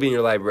 it'll still be in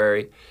your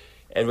library.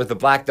 And with the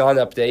Black Dawn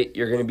update,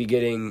 you're going to be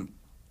getting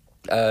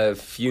a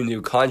few new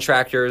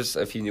contractors,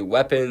 a few new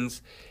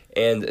weapons,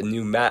 and a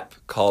new map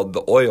called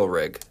the Oil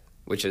Rig,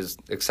 which is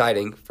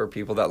exciting for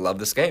people that love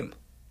this game.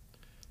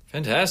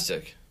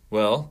 Fantastic.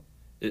 Well,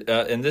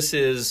 and this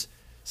is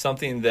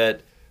something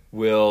that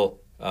will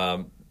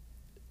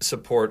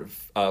support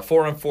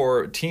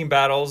 4-on-4 team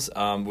battles,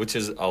 which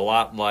is a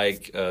lot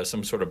like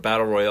some sort of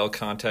battle royale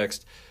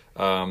context,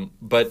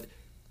 but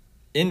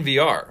in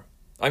VR.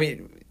 I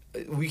mean,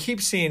 we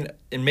keep seeing,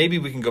 and maybe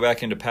we can go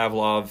back into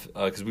Pavlov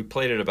because we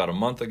played it about a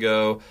month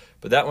ago,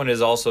 but that one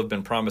has also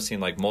been promising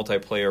like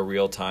multiplayer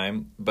real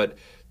time, but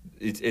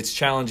it's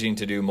challenging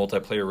to do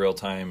multiplayer real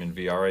time in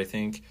VR, I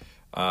think.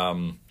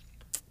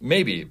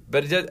 Maybe,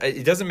 but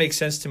it doesn't make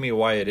sense to me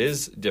why it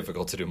is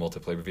difficult to do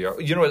multiplayer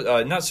VR. You know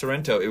what? Not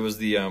Sorrento. It was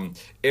the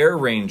Air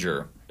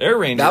Ranger. Air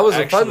Ranger. That was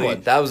a fun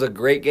one. That was a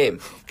great game.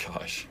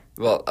 Gosh.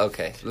 Well,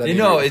 okay.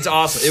 It's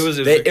awesome.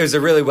 It was a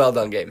really well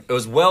done game. It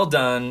was well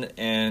done,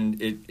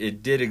 and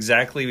it did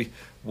exactly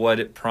what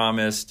it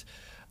promised.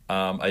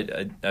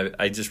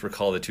 I just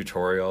recall the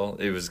tutorial.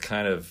 It was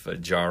kind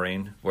of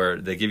jarring, where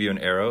they give you an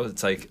arrow.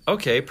 It's like,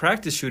 okay,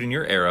 practice shooting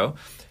your arrow.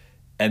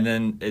 And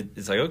then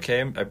it's like,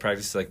 okay, I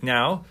practice like,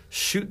 now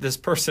shoot this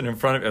person in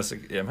front of me. I was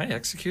like, am I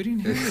executing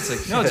here? It's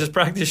like, no, just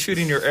practice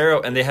shooting your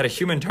arrow. And they had a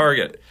human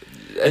target.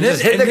 And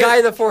just hit the guy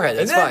in the forehead.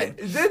 It's fine.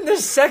 Then the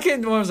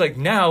second one was like,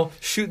 now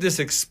shoot this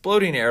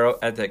exploding arrow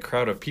at that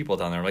crowd of people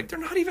down there. I'm like, they're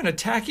not even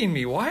attacking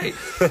me. Why?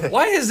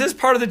 Why is this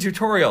part of the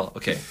tutorial?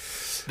 Okay.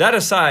 That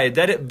aside,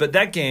 but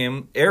that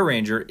game, Air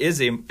Ranger,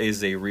 is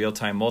a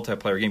real-time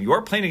multiplayer game. You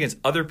are playing against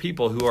other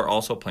people who are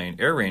also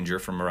playing Air Ranger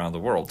from around the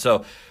world.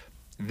 So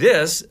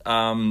this,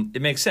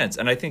 it makes sense.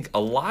 And I think a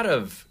lot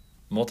of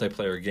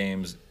multiplayer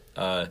games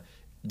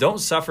don't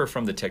suffer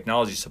from the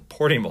technology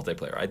supporting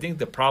multiplayer. I think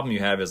the problem you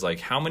have is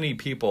like how many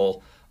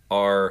people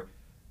are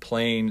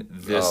playing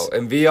this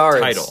in VR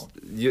title.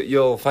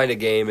 You'll find a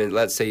game, and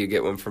let's say you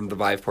get one from the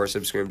Viveport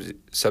subscription.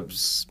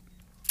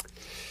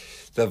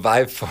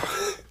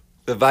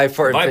 The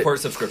Viveport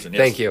subscription.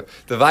 Yes. Thank you.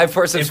 The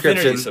Viveport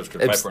subscription.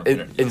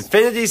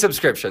 Infinity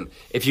subscription.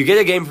 If you get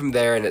a game from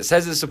there and it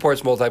says it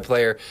supports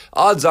multiplayer,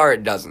 odds are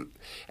it doesn't.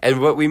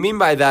 And what we mean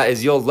by that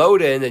is you'll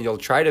load in and you'll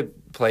try to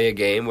play a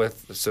game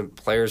with some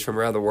players from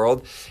around the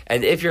world.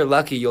 And if you're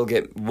lucky, you'll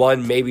get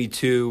one, maybe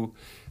two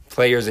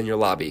players in your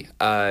lobby.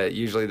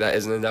 Usually that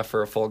isn't enough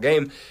for a full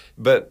game.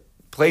 But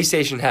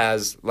PlayStation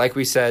has, like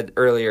we said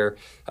earlier,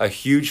 a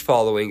huge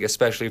following,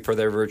 especially for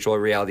their virtual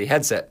reality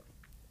headset.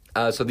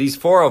 So these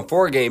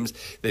 4-on-4 games,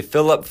 they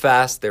fill up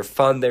fast, they're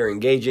fun, they're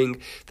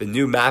engaging. The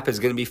new map is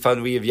going to be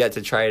fun. We have yet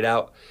to try it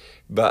out,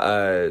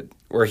 but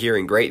we're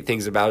hearing great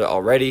things about it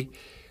already.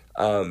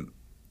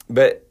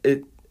 But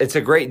it's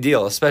a great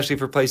deal, especially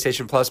for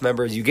PlayStation Plus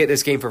members. You get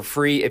this game for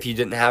free if you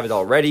didn't have it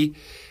already.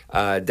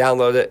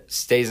 Download it,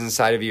 stays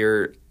inside of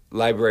your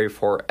library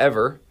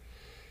forever.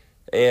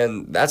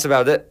 And that's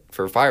about it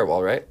for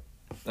Firewall, right?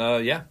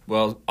 Yeah,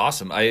 well,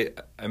 awesome.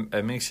 I'm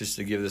anxious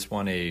to give this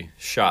one a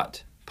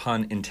shot.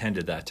 Pun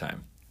intended that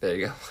time. There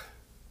you go.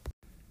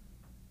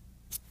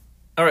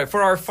 All right,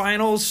 for our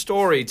final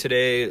story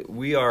today,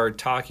 we are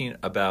talking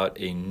about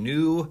a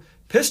new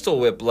Pistol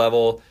Whip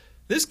level.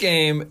 This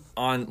game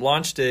on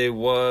launch day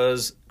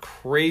was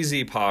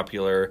crazy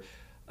popular.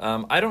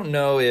 I don't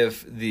know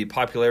if the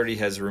popularity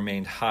has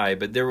remained high,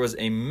 but there was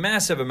a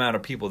massive amount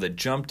of people that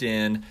jumped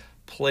in,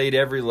 played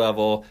every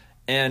level,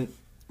 and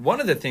one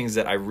of the things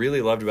that I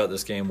really loved about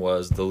this game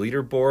was the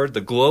leaderboard,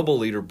 the global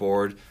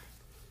leaderboard.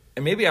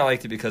 And maybe I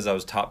liked it because I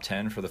was top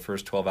 10 for the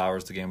first 12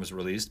 hours the game was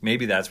released.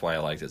 Maybe that's why I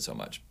liked it so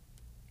much.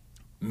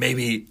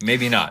 Maybe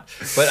not.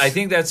 But I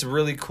think that's a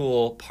really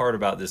cool part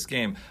about this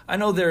game. I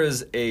know there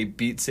is a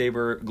Beat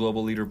Saber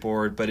global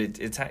leaderboard, but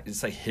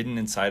it's like hidden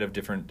inside of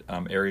different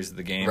areas of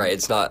the game. Right,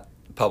 it's not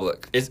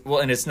public.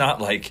 And it's not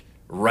like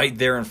right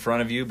there in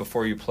front of you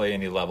before you play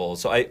any level.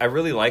 So I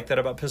really like that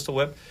about Pistol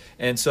Whip.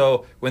 And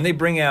so when they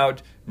bring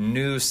out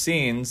new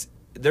scenes,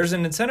 there's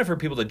an incentive for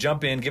people to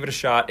jump in, give it a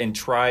shot, and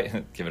try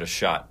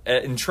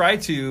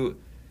to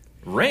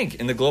rank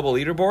in the global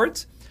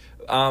leaderboards.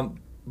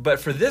 But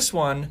for this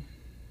one,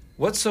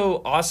 what's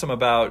so awesome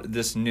about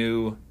this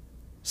new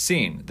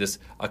scene, this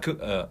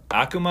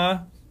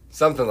Akuma?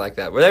 Something like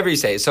that, whatever you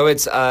say. So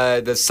it's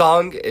the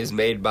song is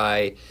made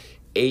by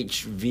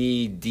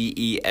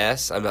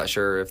HVDES. I'm not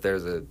sure if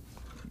there's a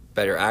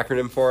better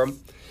acronym for them,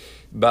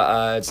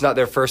 but it's not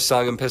their first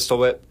song in Pistol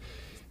Whip.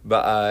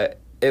 But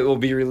it will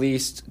be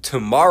released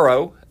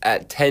tomorrow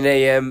at 10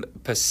 a.m.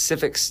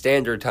 Pacific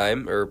Standard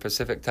Time, or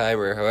Pacific Time,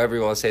 or however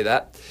you want to say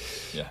that.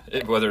 Yeah,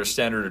 whether it's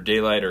standard or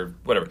daylight or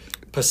whatever.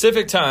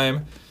 Pacific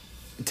Time.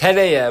 10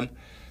 a.m.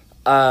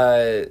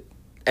 And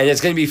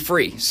it's going to be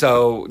free.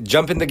 So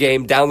jump in the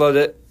game, download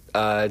it.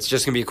 It's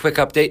just going to be a quick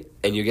update,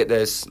 and you get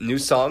this new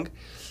song.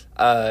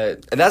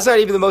 And that's not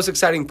even the most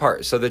exciting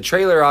part. So the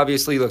trailer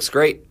obviously looks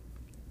great.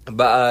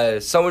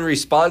 But someone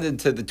responded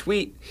to the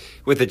tweet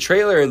with the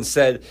trailer and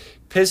said,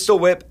 Pistol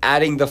Whip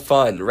adding the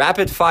fun.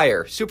 Rapid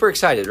fire. Super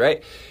excited,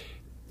 right?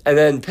 And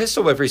then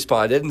Pistol Whip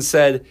responded and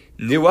said,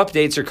 new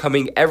updates are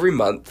coming every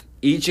month,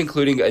 each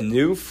including a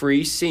new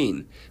free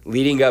scene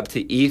leading up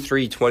to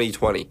E3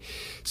 2020.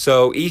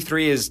 So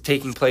E3 is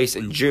taking place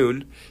in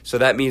June, so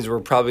that means we're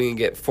probably going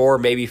to get 4,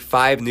 maybe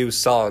 5 new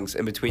songs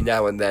in between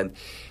now and then.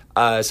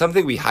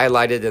 Something we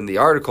highlighted in the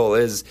article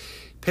is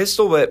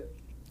Pistol Whip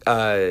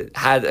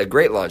had a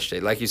great launch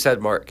day, like you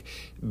said, Mark,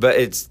 but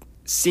it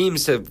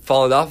seems to have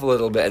fallen off a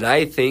little bit, and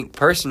I think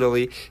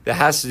personally that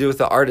has to do with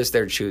the artist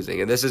they're choosing.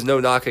 And this is no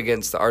knock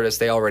against the artists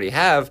they already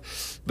have,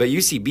 but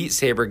you see Beat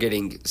Saber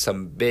getting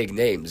some big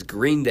names.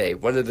 Green Day,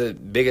 one of the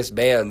biggest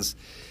bands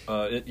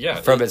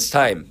from its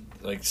time.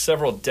 Like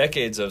several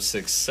decades of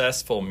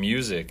successful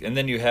music, and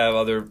then you have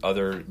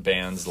other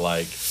bands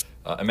like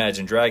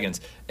Imagine Dragons.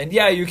 And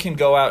yeah, you can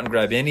go out and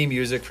grab any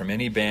music from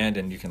any band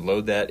and you can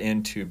load that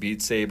into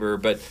Beat Saber,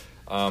 but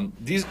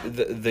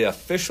the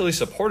officially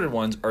supported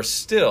ones are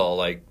still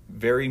like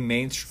very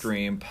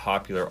mainstream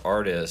popular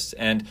artists.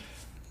 And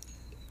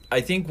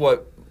I think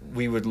what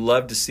we would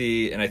love to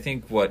see, and I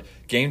think what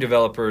game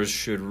developers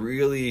should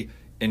really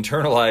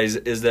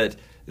internalize, is that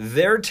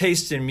their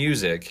taste in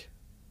music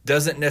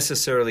doesn't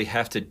necessarily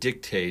have to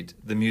dictate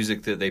the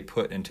music that they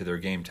put into their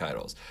game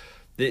titles.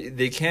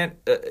 They can't.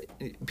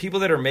 People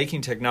that are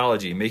making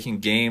technology, making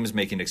games,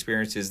 making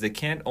experiences, they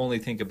can't only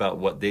think about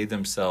what they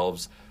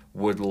themselves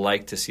would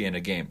like to see in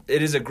a game.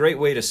 It is a great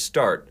way to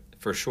start,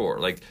 for sure.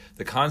 Like,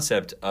 the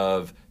concept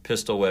of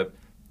Pistol Whip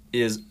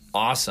is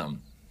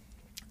awesome.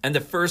 And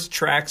the first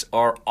tracks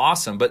are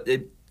awesome, but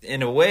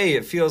in a way,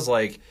 it feels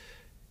like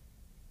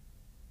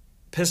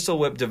Pistol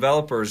Whip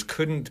developers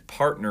couldn't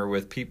partner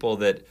with people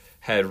that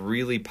had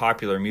really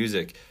popular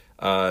music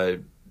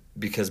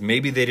because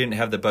maybe they didn't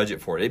have the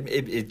budget for it.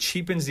 It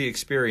cheapens the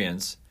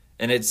experience,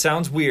 and it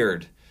sounds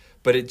weird,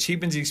 but it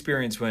cheapens the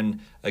experience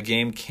when a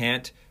game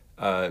can't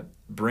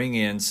bring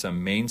in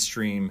some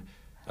mainstream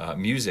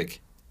music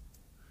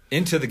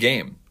into the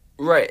game.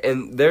 Right,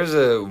 and there's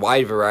a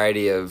wide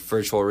variety of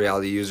virtual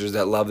reality users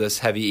that love this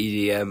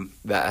heavy EDM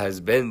that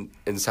has been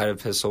inside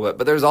of Pistol Whip,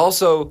 but there's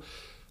also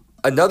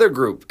another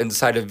group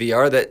inside of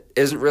VR that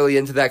isn't really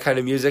into that kind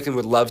of music and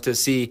would love to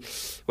see,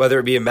 whether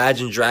it be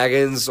Imagine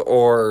Dragons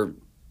or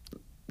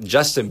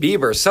Justin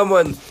Bieber,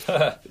 someone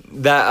that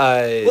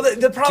well,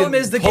 the problem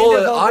is the pull game an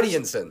developers,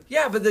 audience in.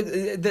 Yeah,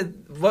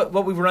 but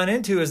what we run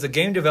into is the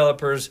game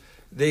developers.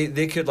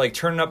 They could like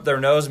turn up their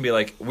nose and be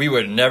like, we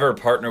would never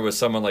partner with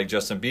someone like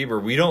Justin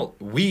Bieber. We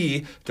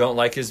don't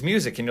like his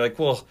music. And you're like,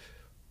 well,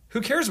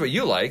 who cares what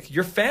you like?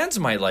 Your fans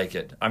might like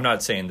it. I'm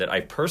not saying that I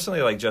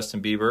personally like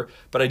Justin Bieber,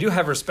 but I do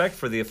have respect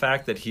for the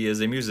fact that he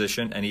is a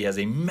musician and he has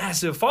a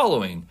massive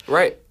following.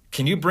 Right.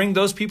 Can you bring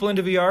those people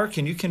into VR?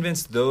 Can you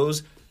convince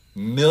those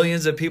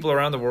millions of people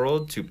around the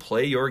world to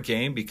play your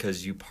game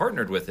because you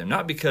partnered with him,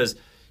 not because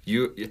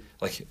you're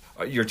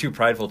too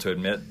prideful to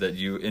admit that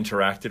you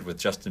interacted with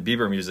Justin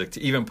Bieber music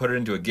to even put it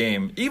into a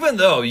game, even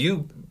though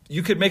you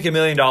could make $1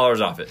 million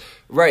off it.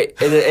 Right,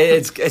 and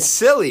it's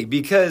silly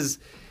because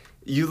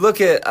you look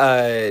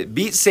at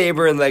Beat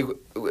Saber, and like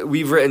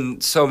we've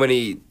written so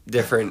many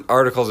different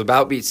articles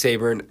about Beat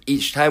Saber, and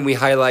each time we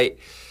highlight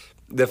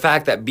the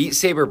fact that Beat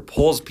Saber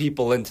pulls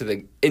people into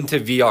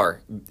VR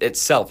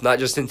itself, not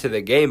just into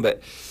the game,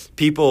 but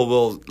people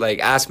will like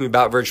ask me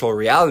about virtual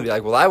reality and be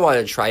like, well, I want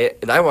to try it,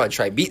 and I want to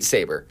try Beat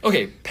Saber.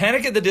 Okay,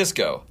 Panic at the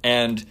Disco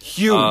and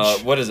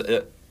huge. What is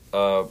it?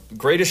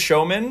 Greatest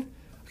Showman.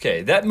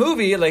 Okay, that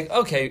movie, like,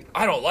 okay,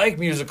 I don't like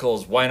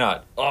musicals. Why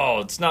not? Oh,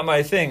 it's not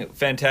my thing.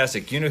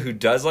 Fantastic. You know who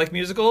does like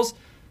musicals?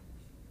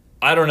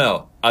 I don't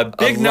know. A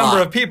big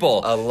number of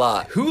people. A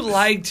lot. Who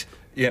liked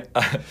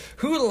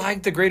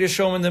The Greatest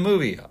Showman, the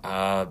movie?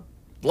 A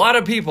lot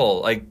of people.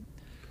 Like,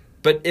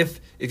 but if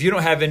you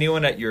don't have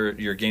anyone at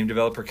your game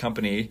developer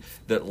company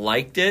that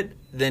liked it,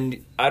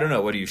 then I don't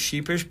know. What are you,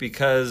 sheepish?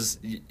 Because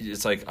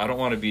it's like, I don't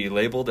want to be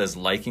labeled as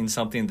liking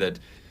something that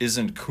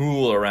isn't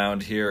cool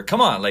around here.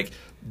 Come on, like,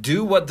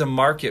 do what the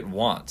market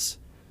wants.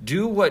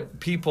 Do what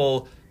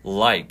people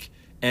like.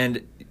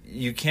 And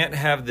you can't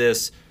have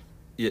this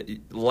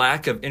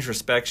lack of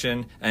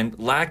introspection and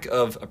lack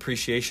of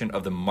appreciation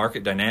of the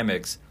market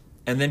dynamics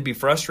and then be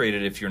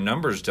frustrated if your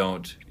numbers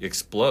don't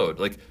explode.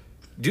 Like,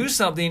 do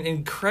something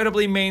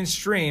incredibly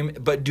mainstream,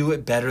 but do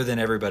it better than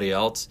everybody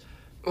else.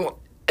 Well,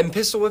 and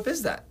Pistol Whip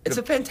is that. It's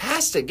a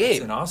fantastic game.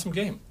 It's an awesome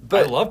game.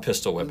 But I love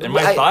Pistol Whip. And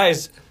my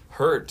thighs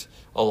hurt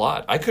a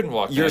lot. I couldn't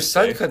walk the Your next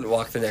son day. couldn't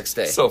walk the next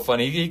day. So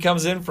funny. He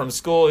comes in from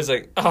school. He's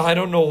like, oh, I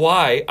don't know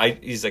why.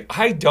 He's like,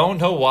 I don't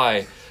know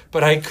why.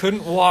 But I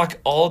couldn't walk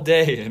all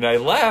day. And I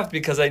laughed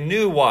because I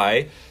knew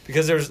why.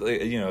 Because there's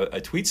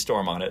a tweet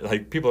storm on it.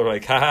 Like, people are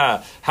like,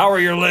 haha, how are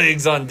your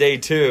legs on day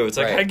 2? It's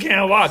like, right. I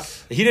can't walk.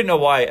 He didn't know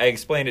why. I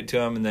explained it to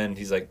him. And then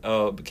he's like,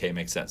 oh, okay,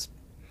 makes sense.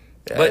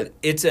 Yeah. But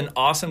it's an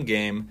awesome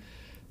game.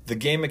 The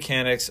game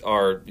mechanics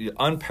are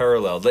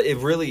unparalleled. It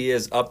really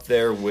is up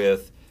there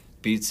with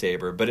Beat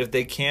Saber. But if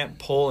they can't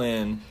pull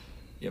in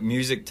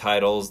music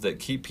titles that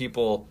keep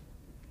people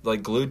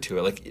like glued to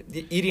it, like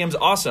EDM's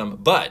awesome,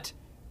 but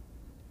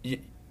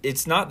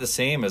it's not the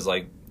same as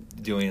like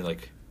doing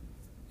like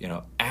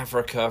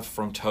Africa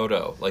from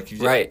Toto. Like,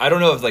 right. I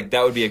don't know if like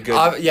that would be a good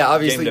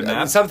obviously game to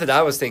map. Something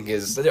I was thinking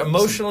is but they're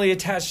emotionally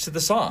attached to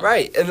the song,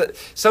 right? And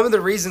some of the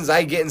reasons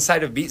I get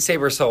inside of Beat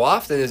Saber so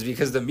often is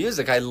because of the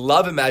music. I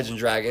love Imagine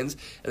Dragons,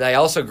 and I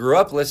also grew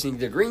up listening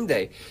to Green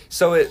Day,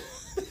 so it.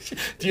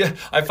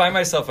 I find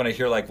myself when I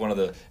hear like one of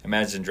the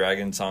Imagine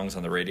Dragons songs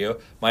on the radio,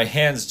 my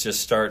hands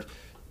just start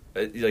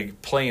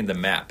like playing the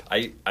map.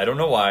 I don't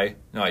know why.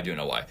 No, I do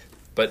know why,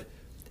 but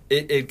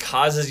it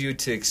causes you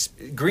to.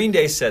 Green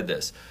Day said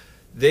this.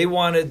 They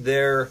wanted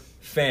their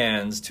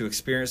fans to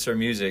experience their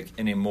music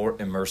in a more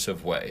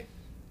immersive way.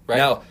 Right.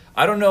 Now,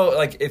 I don't know,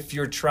 like, if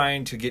you're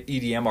trying to get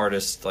EDM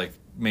artists like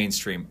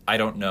mainstream. I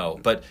don't know,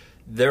 but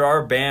there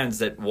are bands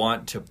that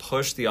want to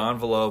push the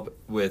envelope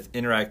with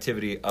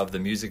interactivity of the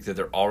music that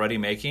they're already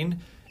making,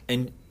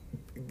 and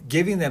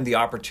giving them the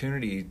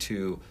opportunity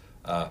to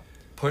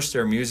push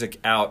their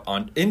music out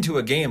into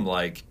a game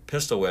like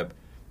Pistol Whip.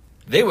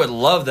 They would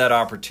love that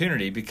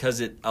opportunity because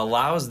it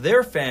allows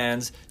their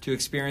fans to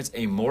experience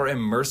a more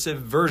immersive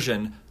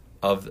version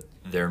of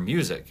their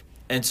music.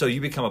 And so you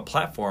become a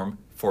platform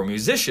for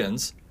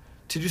musicians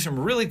to do some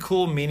really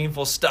cool,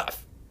 meaningful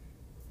stuff.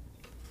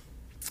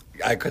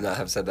 I could not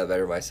have said that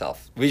better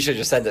myself. We should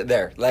just end it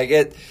there. Like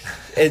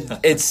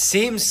it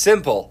seems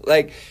simple.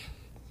 Like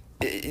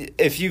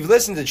if you've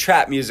listened to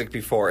trap music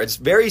before, it's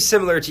very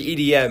similar to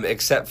EDM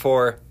except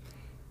for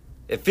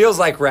it feels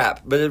like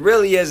rap, but it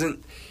really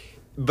isn't.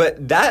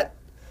 But that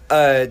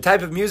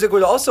type of music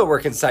would also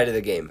work inside of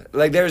the game.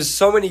 Like there's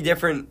so many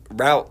different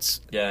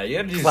routes. Yeah, you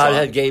got to do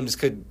Cloudhead games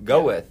could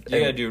go with. You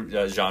got to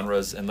do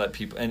genres and let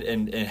people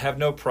and have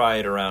no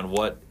pride around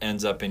what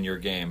ends up in your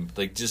game.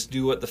 Like just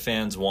do what the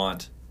fans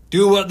want.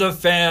 Do what the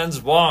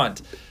fans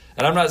want.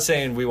 And I'm not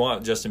saying we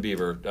want Justin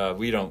Bieber.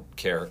 We don't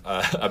care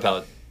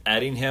about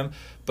adding him,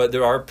 but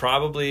there are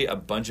probably a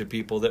bunch of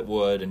people that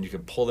would, and you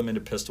could pull them into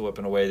Pistol Whip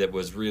in a way that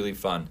was really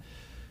fun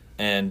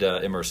and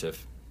immersive.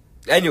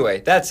 Anyway,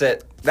 that's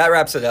it. That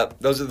wraps it up.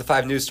 Those are the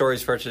 5 news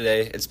stories for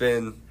today. It's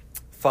been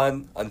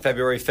fun on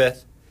February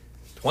 5th.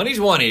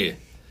 2020.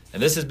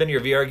 And this has been your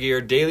VR Gear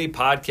Daily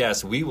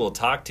Podcast. We will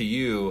talk to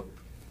you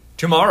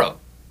tomorrow.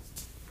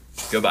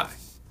 Goodbye.